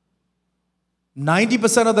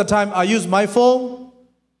 90% of the time, I use my phone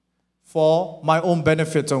for my own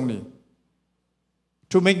benefits only.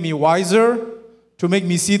 To make me wiser, to make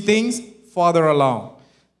me see things farther along.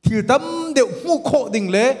 Til tam de mu kho ding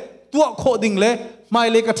le, tua kho ding le, mai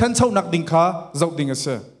le ka than chau nak ding kha zau ding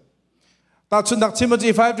ase. Ta chun dak Timothy,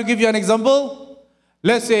 if I have to give you an example,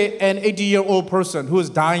 let's say an 80-year-old person who is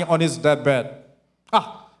dying on his deathbed.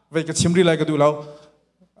 Vai ka chimri lai ka du lau.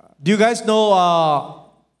 Do you guys know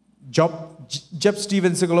Jeb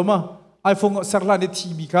Stephen Sigaloma, iPhone sarla ni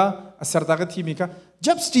TV ka, sarta ka TV ka.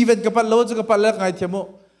 Jeb Stephen kapal lo ju kapal la ngai thiamo.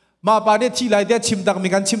 Ma pa de thi lai de chim tak mi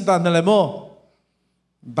kan chim tan na le mo.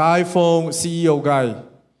 iPhone CEO guy.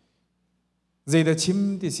 Zai de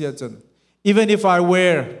chim ti sia chun. Even if I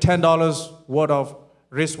wear $10 worth of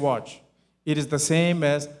wristwatch, it is the same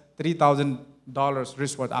as $3,000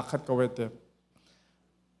 wristwatch akhat ka wete.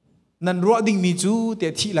 Nan ro ding mi chu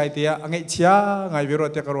te thi lai te angai chia ngai vero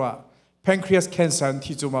te karwa. Pancreas cancer and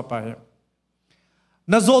tijuma pa.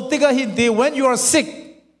 Nazotiga hindi when you are sick.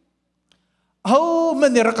 How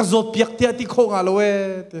many rakazot piak ti ati ko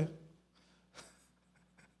ngaloe.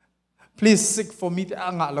 Please sick for me te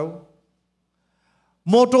angalo.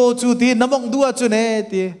 Moto chu ti namong dua chu ne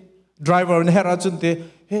ti driver ne hera chun te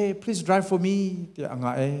hey please drive for me ti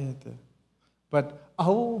anga te. But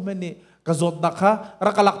how many kazot nakha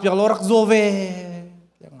rakalak piak lo rak zove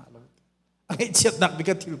ti angalo. Angai chiat nak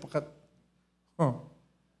bigat til pakat.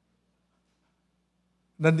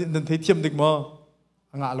 Nan thấy thiêm địch mà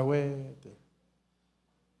ngã là quê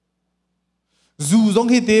dù giống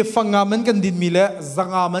khi thế phăng ngà mình cần đi mi lẽ giang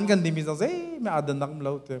ngà mình cần đi mi giang dễ mẹ adan nặng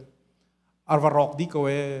lâu thế arvarok đi câu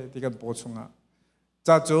thì cần bổ sung à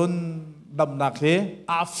cha chốn đầm nạc thế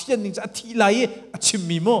phiền những cha thi lại chim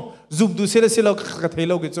mi mo zoom tu sẽ lâu cái thấy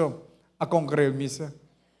lâu cái chỗ công cái mi se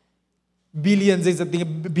billion dây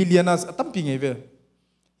tiếng billionaires tâm pin ngay về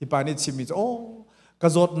Ipani chimi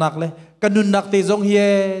kazot nak le kanun nak te zong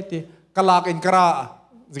hie te kalak in kara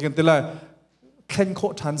zikan tela khen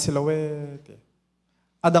kho than silawe te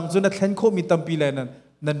adang chu na khen kho mi tampi le nan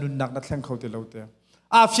nanun nak na khen kho te lo te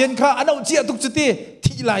phian kha anau chi atuk chuti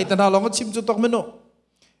thi lai tan ha long chim chu tok meno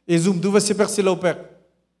e zoom du va sepek silo pek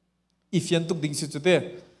fian tuk ding si chute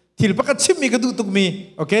thil pakat chim mi ka du tuk mi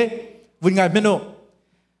okay vun ngai meno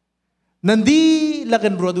nandi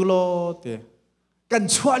lakan rodulo te kan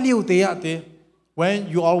chua liu te ya te when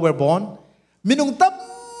you all were born minung tam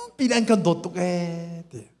pinan kan dot tuk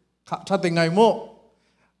te kha tha te ngai mo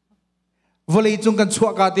volei chung kan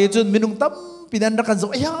chua ka te chun minung tam pinan ra kan zo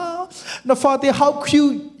aya na fa te how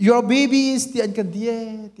cute your baby is ti an kan die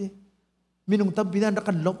te minung tam pinan ra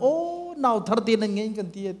kan lom oh now thar te nan ngai kan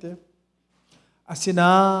tie te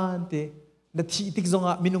asinan te na thi tik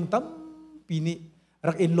zonga minung tam pini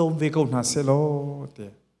rak in lom ve ko na se lo te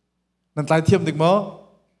nan tlai thiam dik mo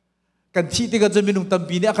kan thi te ga je minung tam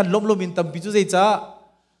pini akan lom lom in tam pi chu zei cha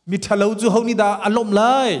mi thalo chu honi da alom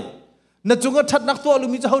lai na chunga that nak to lu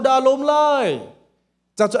mi chu da alom lai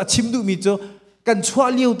cha chu achim du mi chu kan chua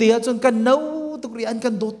liu te chun kan nau tuk ri an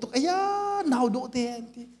kan do tuk aya nau do te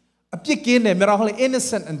anti apye ke ne mera hole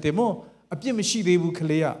innocent ante mo apye mi shi re bu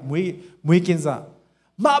khale ya mui kin za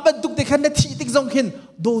ma ban tuk te khan na thi tik zong khin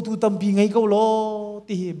do tu tam pi ngai ko lo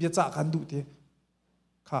ti he bia cha kan du te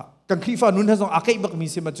kha kan khri fa nun ha zong akai bak mi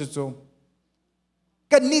se ma chu chu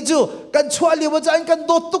kan ni chu kan chua liu ba cha an kan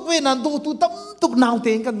do tuk we nan do tu tam tuk nau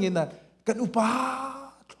te kan nge na kan upa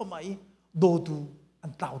thomai do tu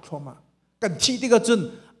an tau thoma kan thi ti ga chun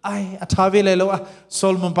ai a tha ve le lo a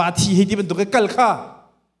solmon pa thi he ti ban tu ka kal kha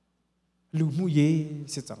lu mu ye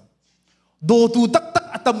se chang do tu tak tak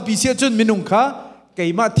atam pi se chun minung kha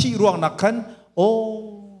kai ma thi ruang nak khan o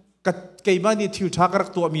ka kai ma ni thiu tha karak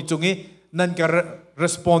to mi chunge nan ka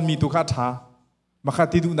respond mi tu kha tha ma kha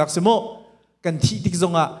ti du nak se mo kan thi tik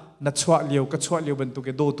zonga na chwa liu ka chwa liu ban tu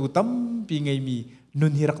ke do tu tam pi ngai mi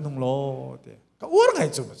nun hirak nung lo te ka ur ngai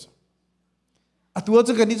chu ma atua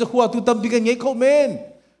chu kan ni chu huwa tu tam pi kan ngai kho men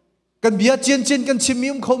kan bia chen chen kan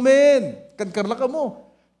chimim kho men kan kar la ka mo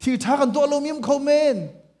thiu tha kan to lo mim kho men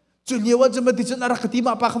chu liwa chu ma ti chu na ra khati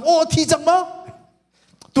ma pa kham o thi chang ma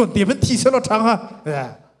tuan ti man thi se lo thang ha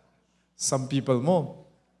some people mo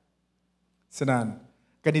senan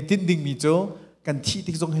kan ni tin ding mi chu kan thi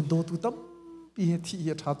tik zong hen do tu tam pi he thi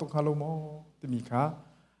he tha to kha lo mo ti mi kha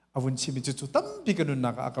avun chi mi chu tam pi kan nun na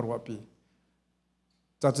ka akarwa pi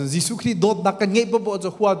cha chu jisu khri dot na kan ngei bo bo chu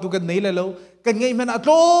huwa tu kan nei le lo kan ngei man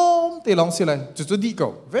atlom te long si lai chu di ko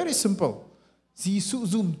very simple jisu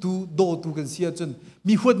zoom tu do tu kan sia chun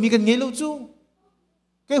mi huat mi kan ngei lo chu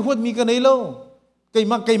kai huat mi kan nei lo kai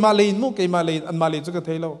ma lein mu kai ma lein an ma le chu ka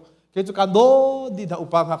thei lo kai chu kan do di da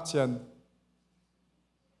upa hak chian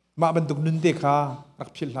ma ban tuk nun de kha rak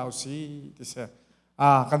phil lau si ti se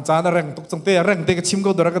kan cha na reng tuk chang te reng te ka chim ko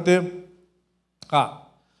dora ka te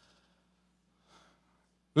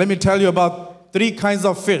let me tell you about 3 kinds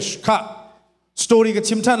of fish kha story ka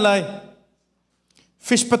chim than lai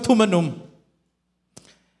fish pathumanum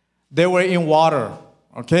they were in water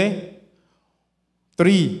okay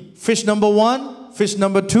 3 fish number 1 fish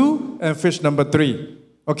number 2 and fish number 3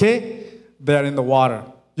 okay they are in the water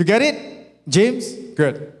you get it James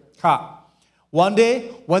good one day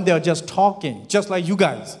when they are just talking just like you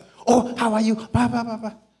guys oh how are you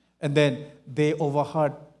and then they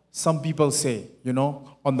overheard some people say you know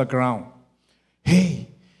on the ground hey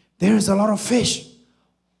there is a lot of fish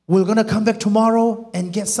we're going to come back tomorrow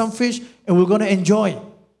and get some fish and we're going to enjoy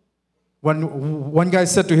one guy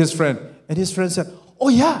said to his friend and his friend said oh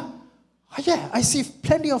yeah I see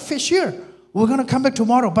plenty of fish here we're going to come back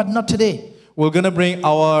tomorrow but not today we're going to bring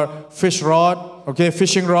our fish rod okay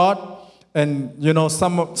fishing rod and you know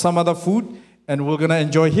some other food and we're going to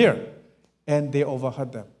enjoy here and they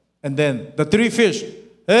overheard them and then the 3 fish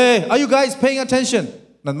hey are you guys paying attention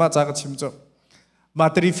nan ma cha ka chim cho ma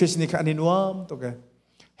 3 fish ni kha ni nuam to ke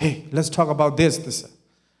hey let's talk about this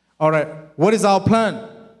all right what is our plan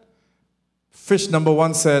fish number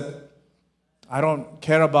 1 said I don't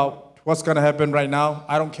care about what's going to happen right now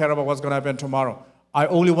I don't care about what's going to happen tomorrow I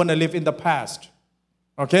only want to live in the past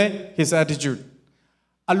okay his attitude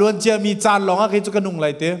alon che mi chan long a ke chu kanung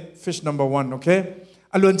lai te fish number 1 okay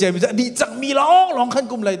alon che mi di chang mi long khan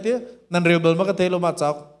kum lai te nan rebel ma ka te lo ma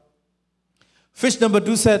chak fish number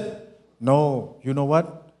 2 said no you know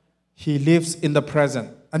what he lives in the present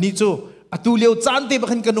ani chu atu leo chan te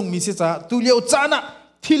bakhan kanung mi se cha tu leo chana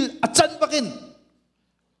thil achan bakin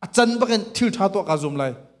thil tha to ka zum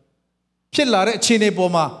lai phil la re chine po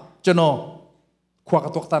ma chano khwa ka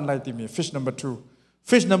tok tan lai ti mi fish number 2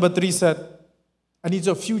 fish number 3 said ani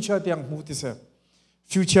jo future tiang mu ti se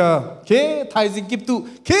future ke thai jing kip tu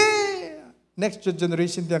ke next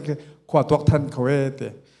generation tiang ke khwa tok than khoe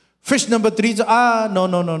te fish number 3 jo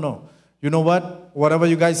no you know what whatever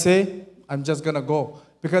you guys say I'm just going to go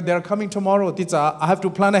because they are coming tomorrow teacher I have to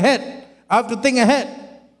plan ahead I have to think ahead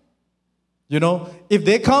you know if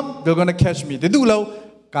they come they're going to catch me they do lo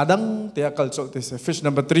kadang te akal chok te se fish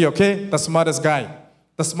number 3 okay the smartest guy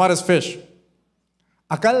the smartest fish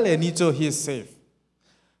akal le ni cho he is safe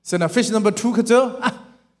so now fish number 2 kha cho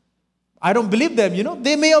I don't believe them you know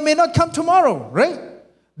they may or may not come tomorrow right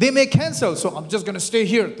They may cancel, so I'm just going to stay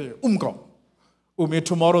here.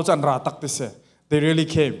 Tomorrow's anratak, they say. They really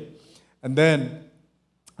came. And then,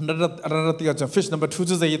 another thing, fish number 2,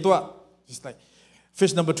 just like,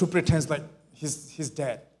 fish number 2 pretends like he's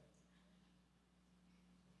dead.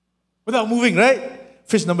 Without moving, right?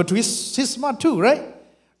 Fish number 2, he's smart too, right?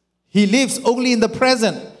 He lives only in the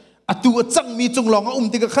present.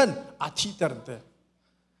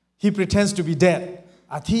 He pretends to be dead.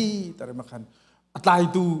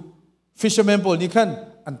 Fishermen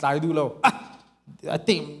I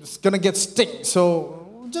think it's gonna get sting,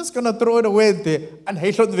 so I'm just gonna throw it away.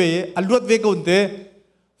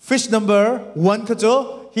 Fish number 1,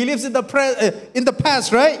 he lives in the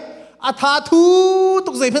past, right?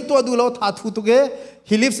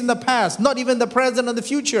 He lives in the past, not even the present and the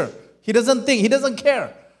future. He doesn't think, he doesn't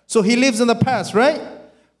care. So he lives in the past, right?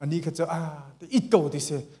 And he could say, it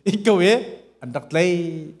go, and that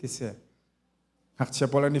lay, this.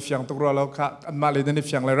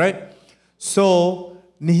 Right? So,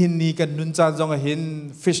 nihin kan nuncha zong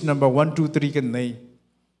hin fish number 1, 2, 3 kan nei.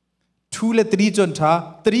 2 le 3 jon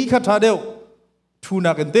tha, 3 kha tha deu. 2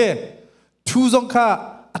 na kan te. 2 zong kha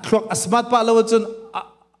atlok asmat pa lo chun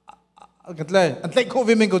katlai antlai ko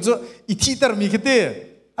vi men ko chu ithi tar mi khite.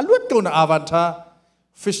 Alut ko na awan tha.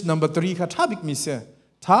 Fish number 3 kha tha bik mi se.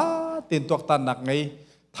 Tha ten tok tan nak ngai.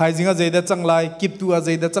 Thai jinga zaida changlai, kip tu a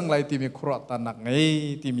zaida changlai ti mi khura tan nak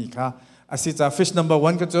ngai ti mi kha. Asicha fish number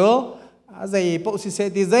 1 ka chu Azay po si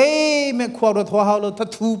seti zay me khwaro thwa halo tha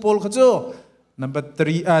thu pol khacho number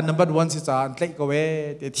 1 si cha antlai ko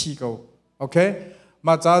we te thi ko okay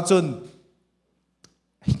ma cha chun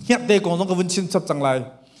hyat te kong ka win chin chap changlai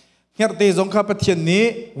hyat te jong kha pathian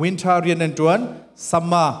ni winter rian and tuan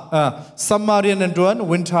samma rian and tuan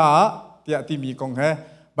winter tia ti mi kong he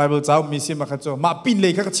bible chau mi si ma khacho ma pin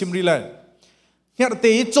le kha chimri lai hyat te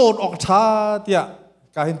chon ok tha tia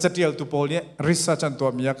kahin chatial tu pol ne research an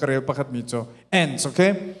to mia karel pakhat mi cho ends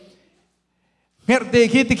okay mer te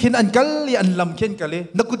khi tikhin an kal li an lam khen kale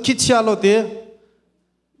nakut khit cha lo te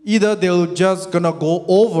either they'll just gonna go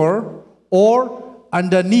over or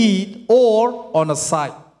underneath or on a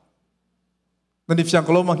side nani fyang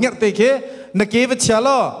kolo ma nger te khe na ke va cha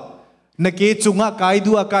lo na ke chunga kai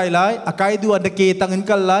du akai lai akai du na ke tangin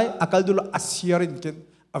kal lai akal du asiarin ken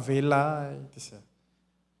avelai tisa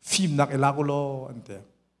phim nak elakulo ante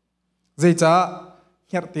zecha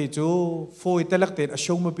hyarte chu foi telak ten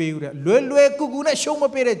ashong ma pe ure lue ku gu na shong ma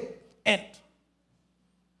pe re end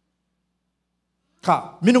kha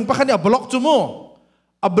minung pakhan ya block chu mo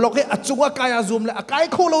a block e achunga kaya zoom le akai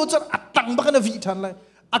kholo chon atang bakana vi than lai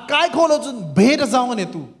akai kholo chon be da zaung ne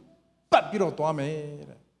tu pat biro to me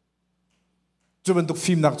chu ban tuk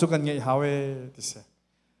phim nak chu kan ngai hawe tise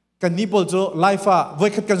kan ni bol chu life a voi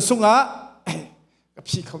khat kan sunga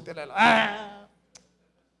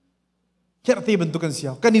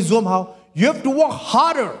you have to work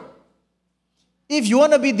harder if you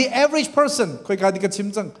want to be the average person.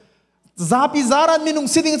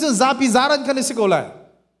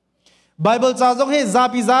 Bible says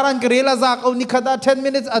 10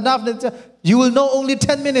 minutes enough. You will know only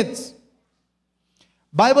 10 minutes.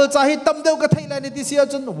 Bible says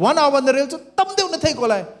 1 hour na real tamdeu na thai ko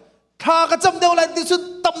lai. Tha ka chamdeu lai ti su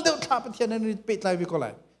tamdeu tha pathian ni pet lai vi ko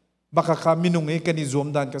lai baka kha minung e kani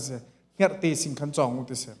zom dan ka se ngar te sing khan chong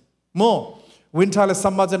ti se mo winter le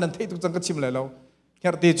samma jan an thei tu chang ka chim lai lo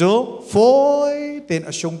ngar te jo foi ten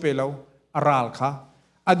ashong pe lo aral kha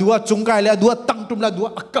adua chungkai le adua tangtum la adua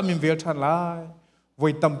akam im vel than lai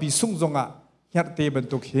voi tampi sung zonga ngar te ban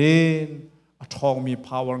tuk hin a thong mi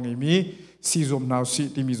power ngi mi si zom naw si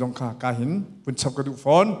ti mi zong kha ka hin pun chap ka du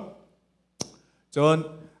phone jon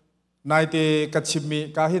nai te ka chimmi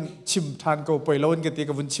ka hin chim than ko poilon ke te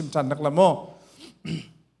ka vun chim than nak lamo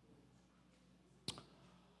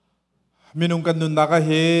minung kan nun naka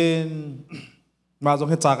hin ma jong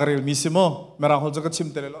he cha ka rel mi simo mera hol ka chim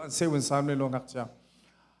te lo an se win sam le lo ngak cha.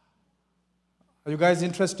 Are you guys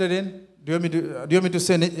interested in? Do you want me to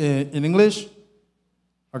say it in English?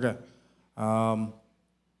 Okay.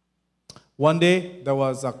 One day there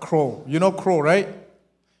was a crow. You know crow, right?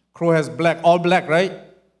 Crow has all black, right?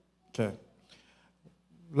 Okay.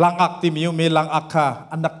 Lang ak ti miu me lang ak ka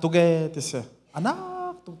anak tuge ti se.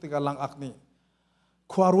 Anak tu tiga lang ak ni.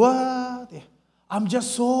 Kwarwa ti. I'm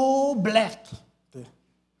just so blessed.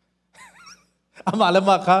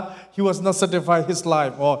 Amalama ka he was not satisfied his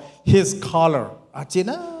life or his color.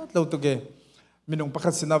 Achina lo tuge. Minung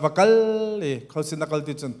pakat sinavakal eh kau sinakal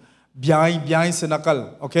ti chun. Biyahin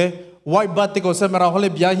sinakal. Okay? Why bat ti ko sa mera hole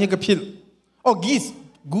biyahin ka phil. Oh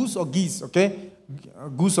goose or geese, okay?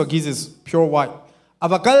 Goose or geese is pure white.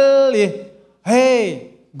 Avakal,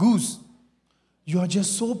 hey, goose. You are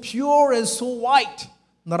just so pure and so white.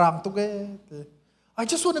 I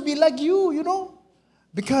just want to be like you, you know.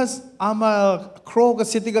 Because I'm a crow ka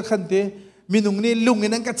city ka khante minung ni lung ni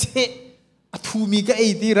nang ka che athumi ka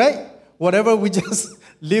 80, right? Whatever, we just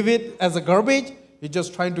leave it as a garbage. You're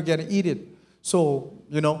just trying to get and eat it. So,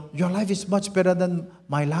 you know, your life is much better than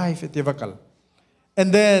my life at Tivakal.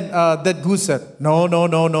 And then that goose said, no.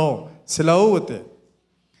 Silaw ute.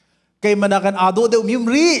 Kay manakan ado de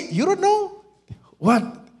umimri. You don't know. What?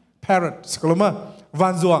 Parrot. Sikuloma.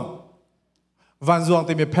 Vanzuang. Vanzuang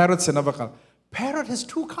te me parrot sinavakal. Parrot has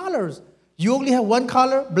 2 colors. You only have 1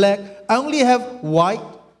 color, black. I only have white.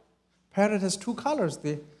 Parrot has 2 colors.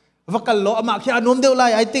 I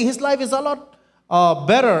think his life is a lot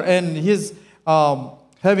better, and he's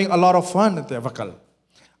having a lot of fun.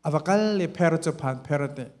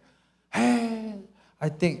 Hey, I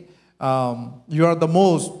think you are the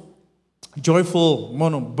most joyful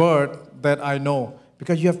bird that I know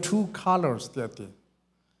because you have 2 colors.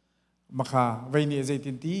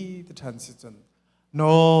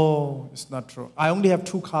 No, it's not true. I only have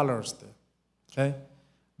 2 colors. Okay,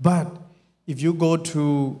 but if you go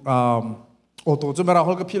to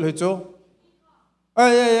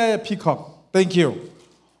peacock. Thank you.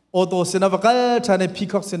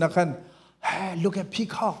 Peacock. Hey, look at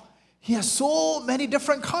peacock. He has so many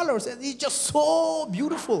different colors and he's just so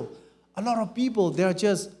beautiful. A lot of people, they are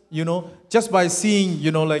just, you know, just by seeing,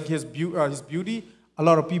 you know, like his beauty, a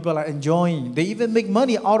lot of people are enjoying. They even make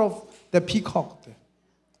money out of the peacock.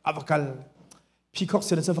 Peacock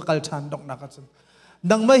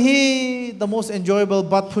the most enjoyable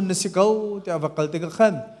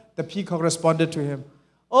the peacock responded to him.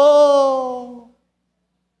 Oh,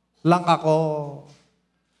 lang ako.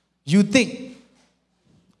 You think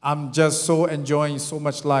I'm just so enjoying so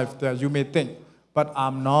much life there. You may think, but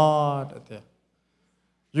I'm not there.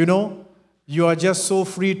 You know, you are just so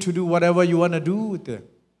free to do whatever you want to do there.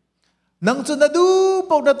 Whatever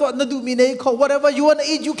you want to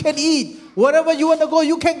eat, you can eat. Wherever you want to go,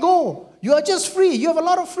 you can go. You are just free. You have a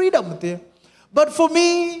lot of freedom there. But for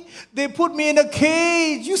me, they put me in a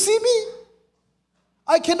cage. You see me?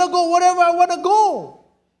 I cannot go wherever I want to go.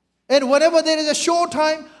 And whenever there is a short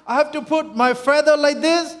time, I have to put my feather like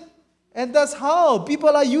this. And that's how people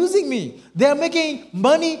are using me. They are making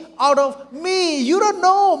money out of me. You don't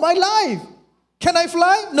know my life. Can I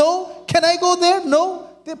fly? No. Can I go there? No.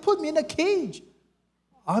 They put me in a cage.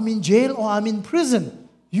 I'm in jail or I'm in prison.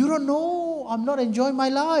 You don't know. I'm not enjoying my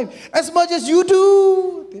life as much as you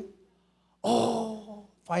do. Oh,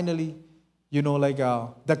 finally, you know, like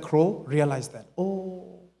the crow realized that.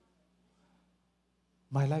 Oh,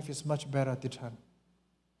 my life is much better at the time.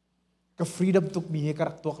 The freedom took me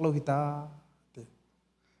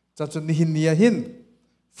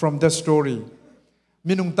from the story.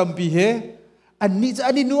 Minung tampi he,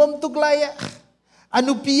 aninuam tuklaya,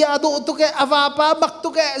 anupiya do tuke avapa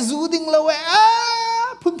maktuke zuding lawe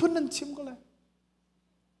pun nanchim kola.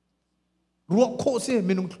 Ruok ko se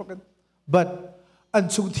minung troken. But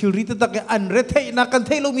ansung thilrita take anrethe na kan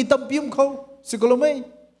thelo mi tampium ko sikolomay.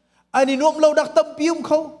 Aninuam law dak tampium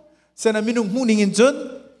ko. Sana minung muning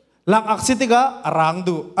injun. Lang aksitiga arang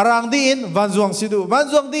diin vanzuang sidu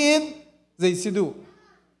diin zay sidu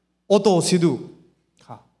oto sidu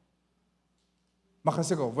ha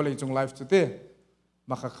makasiko wala itong life today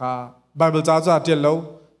makaka Bible jaja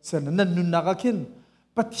telo sen nan nun nakakin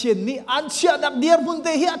patien ni ansia nak diar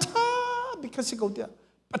punte hi atha bikasiko dia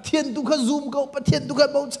patien tu ka zoom ko patien tu ka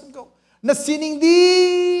bauchan ko na sining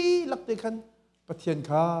di lakte kan patien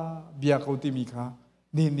ka bia ko timi ka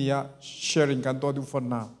ni nia sharing kan to du phone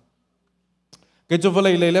na cái chỗ vô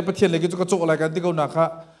lệ lệ pathian lệ cái chỗ có chỗ lại cái tí câu nào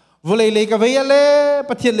khác vô lệ lệ cái vậy lệ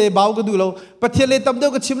pathian lệ báo cái đủ lâu pathian lệ tầm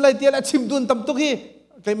đâu cái chim lại tiếc lại chim tuôn tầm tục hi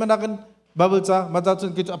cái mà nakan Bible cha mà cha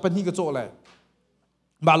chun cái chỗ pathian cái chỗ lại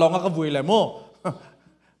mà lòng cái vui lại mo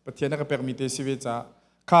pathian cái permite si về cha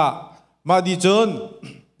kha mà đi chun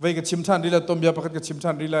vậy cái chim chan đi lại tôm bia pakat cái chim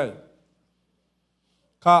chan đi lại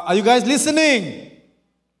kha are you guys listening?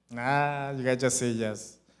 You guys just say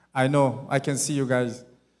yes. I know, I can see you guys.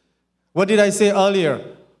 What did I say earlier?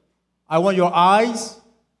 I want your eyes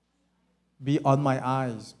be on my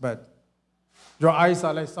eyes, but your eyes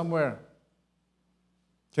are like somewhere.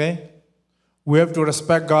 Okay? We have to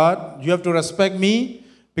respect God. You have to respect me,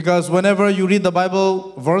 because whenever you read the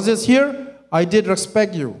Bible verses here, I did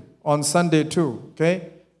respect you on Sunday too. Okay?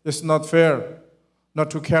 It's not fair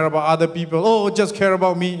not to care about other people. Oh, just care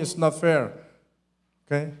about me. It's not fair.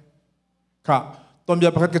 Okay?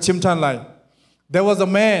 There was a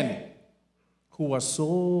man who was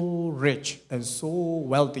so rich and so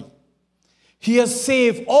wealthy. He has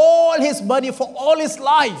saved all his money for all his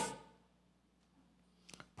life.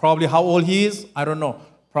 Probably how old he is, I don't know.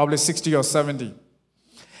 Probably 60 or 70.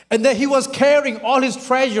 And then he was carrying all his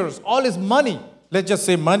treasures, all his money. Let's just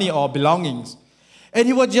say money or belongings. And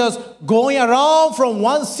he was just going around from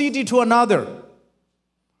one city to another.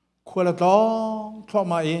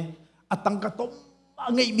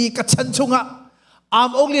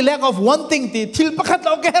 I'm only lack of one thing. Til pakat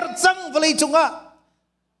lao ke her chang valai chunga.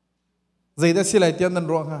 Zayda silai tian nan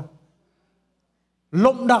ruang ha.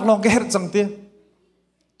 Lom dak long ke her chang te.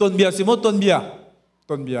 Ton bia simo ton bia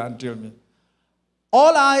until me.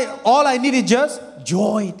 All I need is just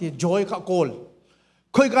joy. Joy ka kol.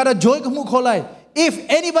 Koi kada joy kamu kolai. If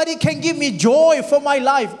anybody can give me joy for my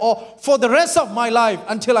life or for the rest of my life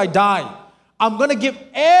until I die, I'm going to give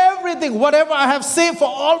everything, whatever I have saved for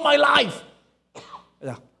all my life.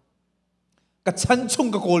 Yeah. Ka chan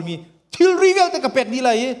chung ka kol mi. Till reveal te ka pet ni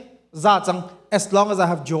lai za chang as long as I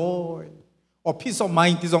have joy or peace of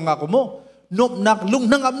mind ti zong ako mo. Nop nak lung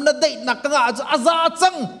nang am na date nak nga za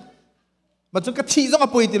chang. Ma chung ka thi zong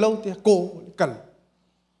apoi ti lo te ko kal.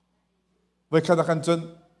 Wai khada kan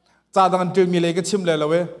chun cha dang til mi le ka chim le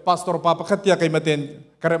lawe pastor pa pa khatia kai maten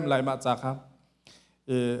karam lai ma cha kha.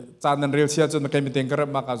 Cha nan real sia chun kai maten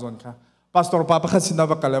karam ma ka zon kha. Pastor pa pa khasina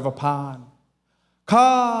ba kaleva phan.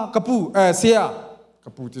 Ka kapu sia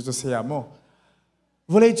kapu ti cho sia mo.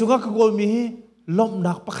 Volei chunga ka gol mi lom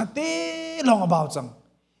nak pa khate long about chang.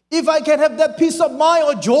 If I can have that peace of mind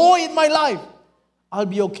or joy in my life, I'll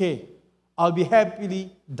be okay. I'll be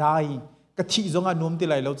happily dying. Ka thi zonga nom ti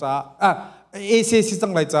lai lo cha. Si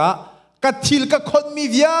chang lai cha. Ka thil ka khon mi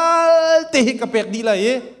vial te ka pek di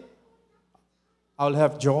lai. I'll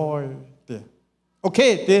have joy.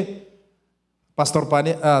 Okay te. Pastor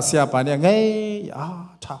pani sia pani ngai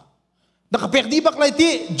tha. Nakapek di bak lai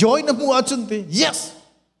ti joy na mu achun te. Yes.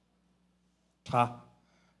 Tha.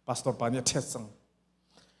 Pastor pani test sang.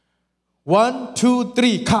 1, 2,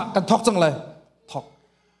 3 ka kan thok chang lai. Thok.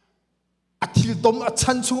 Athil tom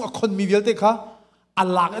achan chung akhon mi vial te kha.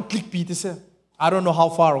 Alang a click pi te se. I don't know how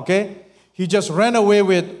far, okay? He just ran away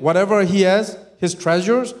with whatever he has, his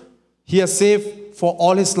treasures. He has saved for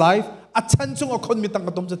all his life. Achan chung akhon mi tang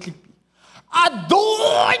ka tom cha click pi.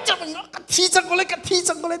 Adoy chang ka thi chang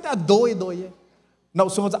ko le ta adoy. Nau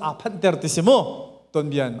sung cha aphan ter ti se mo.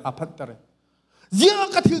 Ton bian aphan ter. Zia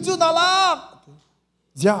ka thil chu na la.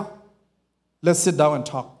 Zia. Let's sit down and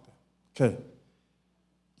talk. Okay.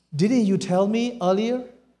 Didn't you tell me earlier?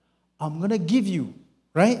 I'm going to give you,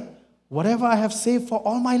 right? Whatever I have saved for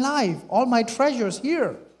all my life, all my treasures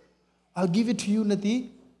here. I'll give it to you,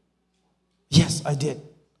 Nati. Yes, I did.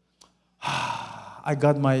 I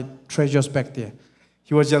got my treasures back there.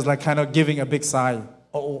 He was just like kind of giving a big sigh.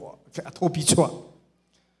 Oh,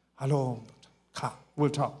 hello, we'll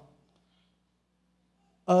talk.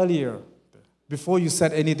 Earlier, before you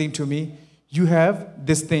said anything to me, you have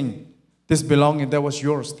this thing, this belonging that was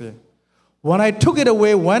yours there. When I took it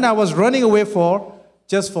away, when I was running away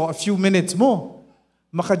just for a few minutes more,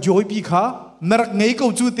 you have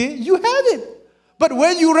it. But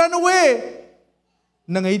when you run away,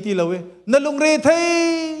 when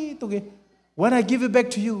I give it back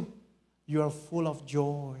to you, you are full of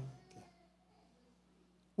joy.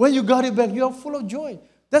 When you got it back, you are full of joy.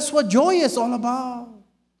 That's what joy is all about.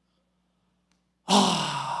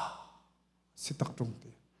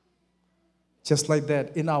 Just like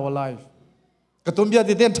that in our life. Katumbia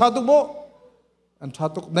di den chatuk mo. An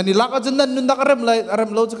chatuk nani laka jun nan nun naka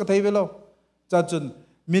aram lo cha kathai velo. Cha chun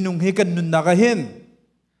minung he kan nun naka hin.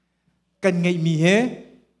 Kan ngai mi he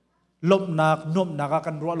lom nak nom naka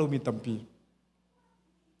kan ro lo mi tampi.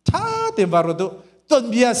 Tha te baro do ton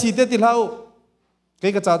bia si te tilhau.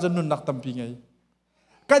 Kai ka cha chun nun nak tampi ngai.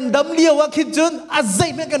 Kan dam liaw wa khit chun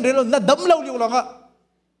azai me kan relo na dam lo liaw la nga.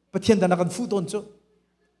 Pathian da na kan fu ton chu.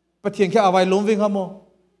 Pathian kya awai lom ving hamo.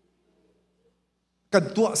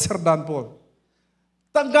 Kan tua serdan pol.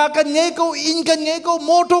 Tangga kan ngai ko, in kan ngai ko,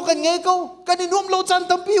 moto kan ngai ko. Kan inum lo chan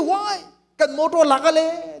tampi, why? Kan moto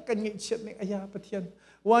lakale. Kan ngai chet me aya pathian.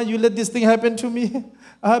 Why you let this thing happen to me?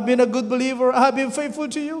 I have been a good believer. I have been faithful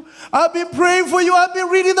to you. I have been praying for you. I have been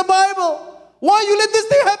reading the Bible. Why you let this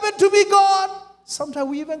thing happen to me, God? Sometimes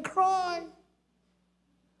we even cry.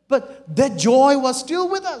 But that joy was still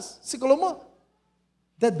with us. Sikoloma.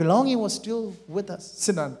 That belonging was still with us.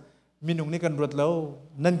 Sinan, minung ni kan rut lo.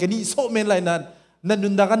 Nan kani so men lai nan. Nan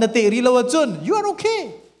nunda kan na teri lo achun. You are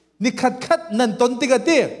okay. Ni khat nan ton tiga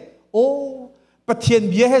te. Oh,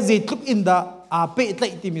 pathian biya he zait klup inda. Ape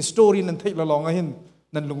itlai ti mi story nan thai lo long ahin.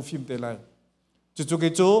 Nan lung film te lai. Chuchu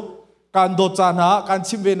ke chu. Kan do chan ha. Kan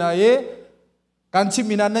chim ve na ye. Kan chim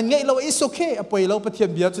mina nan ngai lo is okay. Apoy lo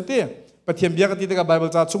pathian biya chu te. Pathian biya ka ti te ka Bible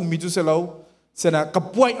cha chung mi chu se lo. Sena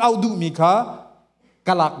kapuai au du mi kha.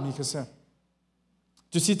 kalak mi ka se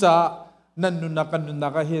chu si cha nan nun na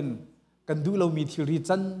ka hin kan du lo mi thil ri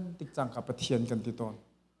chan tik chang ka pathian kan ti ton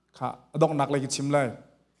kha adok nak lai ki chim lai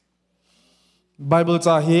Bible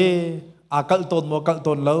cha he akal ton mo kal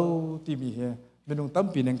ton lo ti mi he menung tam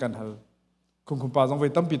pi neng kan hal khum pa jong ve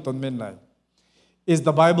tam pi ton men lai is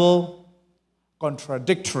the Bible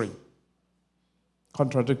contradictory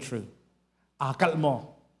akal mo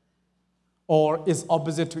or is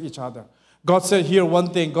opposite to each other God say here one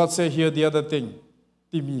thing God say here the other thing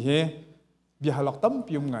ti mi he bi halok tam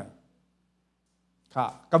pi ngai kha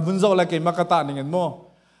kam bun zo la ke makata ningen mo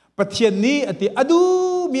pathian ni ati adu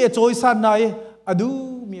mi choi san nai adu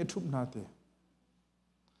mi thup na te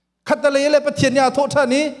khatale le pathian ya tho tha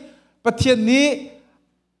ni pathian ni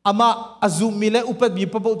ama azum mi le upat bi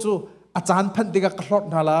papo chu achan phan te ka khlot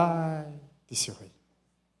na lai ti soi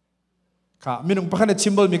kha minung pakhan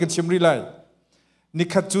chimbol mi ka chimri lai ni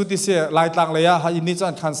khat chu ti se lai tlang le ya ha ni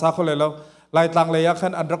chan khan sa kho le lo lai tlang le ya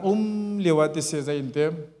khan andrak lewa ti se za in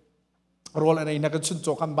tem rol anai na ka chun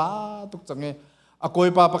cho kan ba tuk change akoi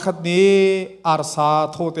pa pakhat ni arsa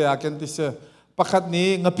tho te a ken ti se pakhat ni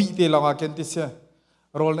ngapi te longa ken ti se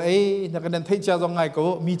rol ai na kan thai cha jong ngai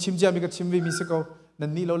ko mi chim ja mi ka chim vi mi se ko nan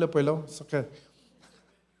ni lo le poi lo sake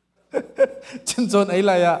chin chon ai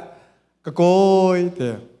la ya ka koi te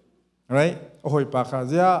right oi pa kha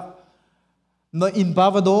ja no in ba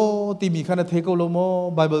va do ti mi khan thai ko lo mo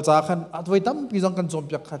bible cha khan atwai tam pi jong kan chom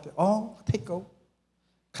pyak khat thai ko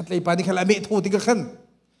khat lei pa ni khala me tho ti ka khan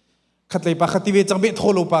khat lei pa khati ve chang be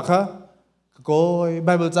tho lo pa kha koi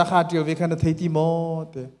bible cha kha tir ve khan thei ti mo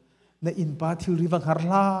te na in pa thil ri wang har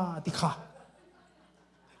la ti kha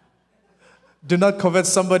do not covet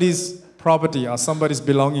somebody's property or somebody's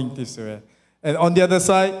belonging this way and on the other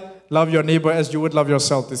side love your neighbor as you would love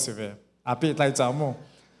yourself this way ape tai cha mo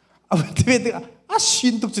ape te a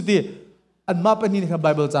shin tuk chi ti an ma pa ni kha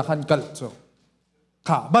bible cha khan kal cho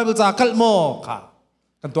kha bible cha kal mo kha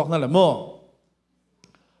kan tuak na la mo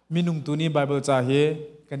minung tu ni bible cha he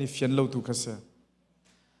kan i fian lo tu kha se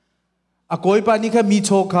a koi pa ni kha mi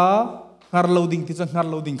cho kha ngar loading ti chang ngar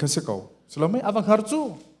loading kha se ko selo mai awang har chu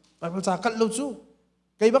bible cha kal lo chu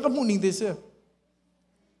kai ba ka mu ning te se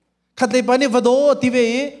khat le pa ni vado ti ve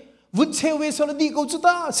vun cheu ve so di ko chu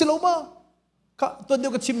ta selo ma ka to de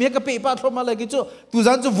ka chim he ka pe pa thro ma la ki chu tu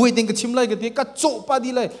jan chu vui ting ka chim lai ka ti ka cho pa di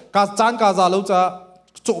lai ka chan ka za lo cha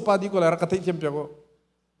cho pa di ko la ka thai chem pya ko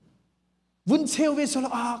vun cheu ve so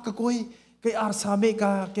ka koi kai ar sa me ka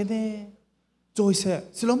ke ne choi se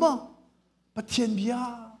selo ma pathian bia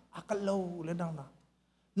akal lo le nang na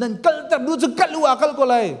nan kal tar du chu kal lu akal ko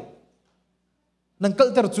lai nan kal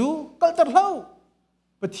tar chu kal tar lo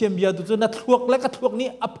pathian bia du chu na thuak la ka thuak ni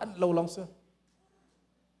aphan lo long se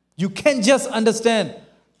you can't just understand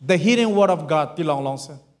the hidden word of God ti long long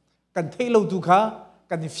se kan thei lo tu kha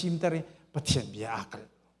kan fim tar pathian bia akal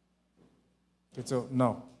ke chu no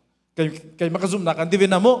kai ma ka zoom na kan ti ve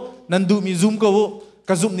na mo nan du mi zoom ko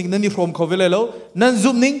ka zoom ning nan ni from ko ve lai lo nan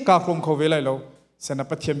zoom ning ka from ko ve lai lo sena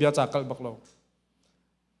pathian bia cha kal bak lo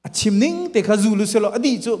achim ning te kha zu lu se lo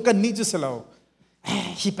adi chu kan ni chu se lo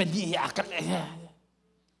hi pan di akal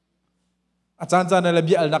achan chan la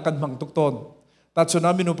bi al na kan mang tuk ton ta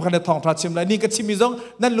chuna minu phane thong tha chim la ni ka chimi jong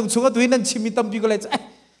nan lung chunga tu nan chimi tam bi ko lai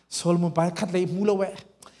sol mu pai khat lai mu lo we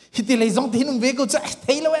hi ti lai jong ti nung ve ko cha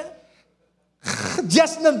thei lo we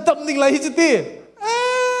just nan tam ning lai hi ti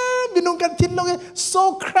minung kan tin long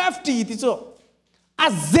so crafty ti cho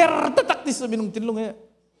azer ta tak ti so minung tin long he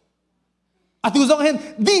atu jong hen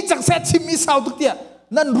di chak set chimi sau tuk tia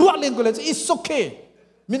nan ruak len ko le it's okay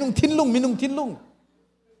minung tin lung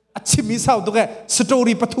chimi sau tuk he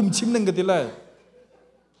story pathum chim nang ga ti lai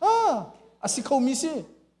asi khau mi si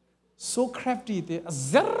so crafty te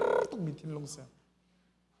azer tuk mi tin long se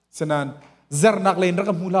senan zer nak len ra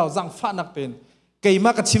ka mulao jang fa nak pen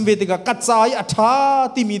keima ka chim ve te ka chai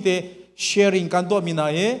atha ti mi te sharing kan to mi na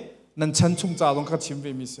he nan chan chung cha dong ka chim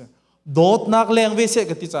ve mi se dot nak leng ve se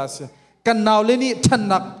ka ti cha se kan naw le ni than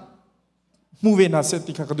nak mu ve na se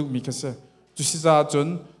ti kha ka du mi ka se chu si za chun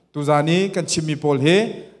tu za ni kan chim mi pol he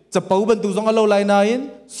cha pau ban tu jong alo lai na in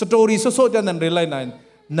story so ta nan re lai na in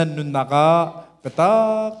nan nun na ka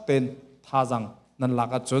petak ten tha jang nan la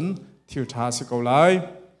ka chun thir tha se ko lai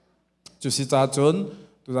chu si cha chun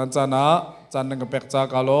tu jan cha na chan nang pek cha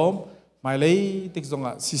kalom mai lei tik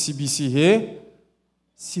zonga CCBC he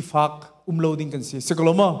sifak umloading kan si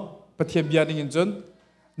sekoloma pathiam bia ning chun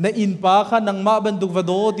na in pa kha nang ma ban duk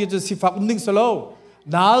vado ti chu sifak umning selo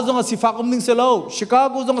na zonga sifak umning selo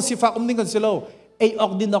Chicago zonga sifak umning kan selo ei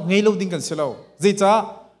ok din ok ngei loading kan selo zai cha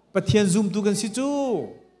pathian zoom tu kan si chu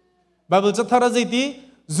bible cha thara zai ti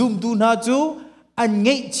zoom tu na chu an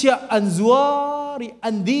ngei chia an zuai ri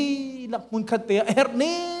andi lak mun khate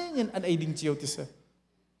erne an aiding chiu ti se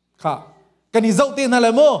kha kani zauti na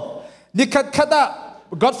le mo nikhat khada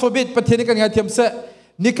God forbid patheni kan ngai thiam se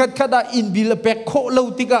nikhat khada in bil pek kho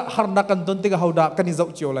lo tika harna kan ton tika hauda kani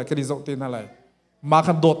zau chiu lai kani zauti na lai ma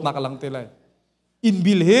khan dot na kalang te lai in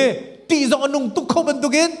bil he ti zong anung tu kho ban tu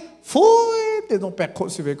gen foi te zong pek kho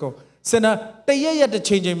si ve ko se na te ye ya de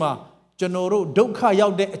change ma chano ro dukha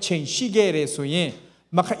yauk de achain shi ge re so yin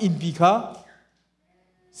ma kha in bi kha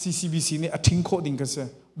CCBC ni athing kho ding ka se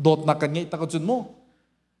dot na kan ngai ta ka chun mo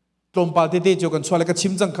tlom pal te te jo kan chwala ka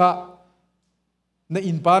chim jang kha na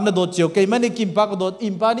in pa na dot chiu kai mani kim pa ko dot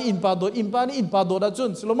in pa ni in pa dot da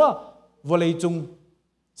chun siloma volei chung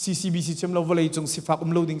CCBC chem lo volei chung sifa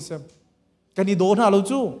lo ding sem kan ni do na lo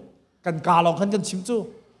chu kan ka long khan kan chim chu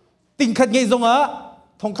ting khat ngai zong a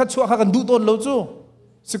thong khat chua kha kan du ton lo chu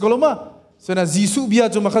sikoloma so na jisu bia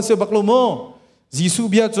chu ma kha se baklo mo jisu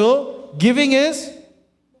bia chu giving is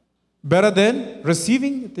better than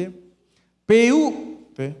receiving te peu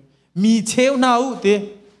te mi cheu nau te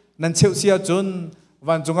nan cheu sia chun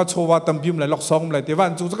van chunga chowa tampim lai lok song lai te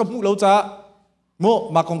van chu ka mu lo cha mo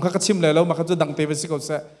ma kong kha ka chim lai lo ma kha chu dang te ve sikol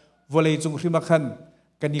se volei chung hrima khan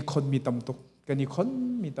kani khon mi tam tuk kani khon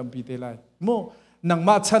mi tam pi te lai mo nang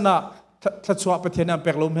ma chana thla chwa pathena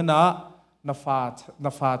pek lom hena na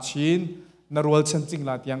fa chin na rual chan ching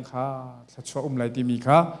la tiang kha thla chwa lai ti mi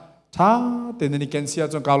kha tha te ni ken sia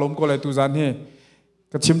chung kalom ko lai tu zan he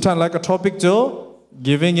ka chim chan lai ka topic jo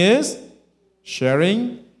giving is sharing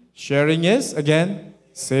is again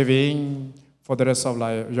saving for the rest of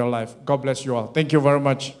your life. God bless you all. Thank you very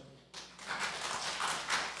much.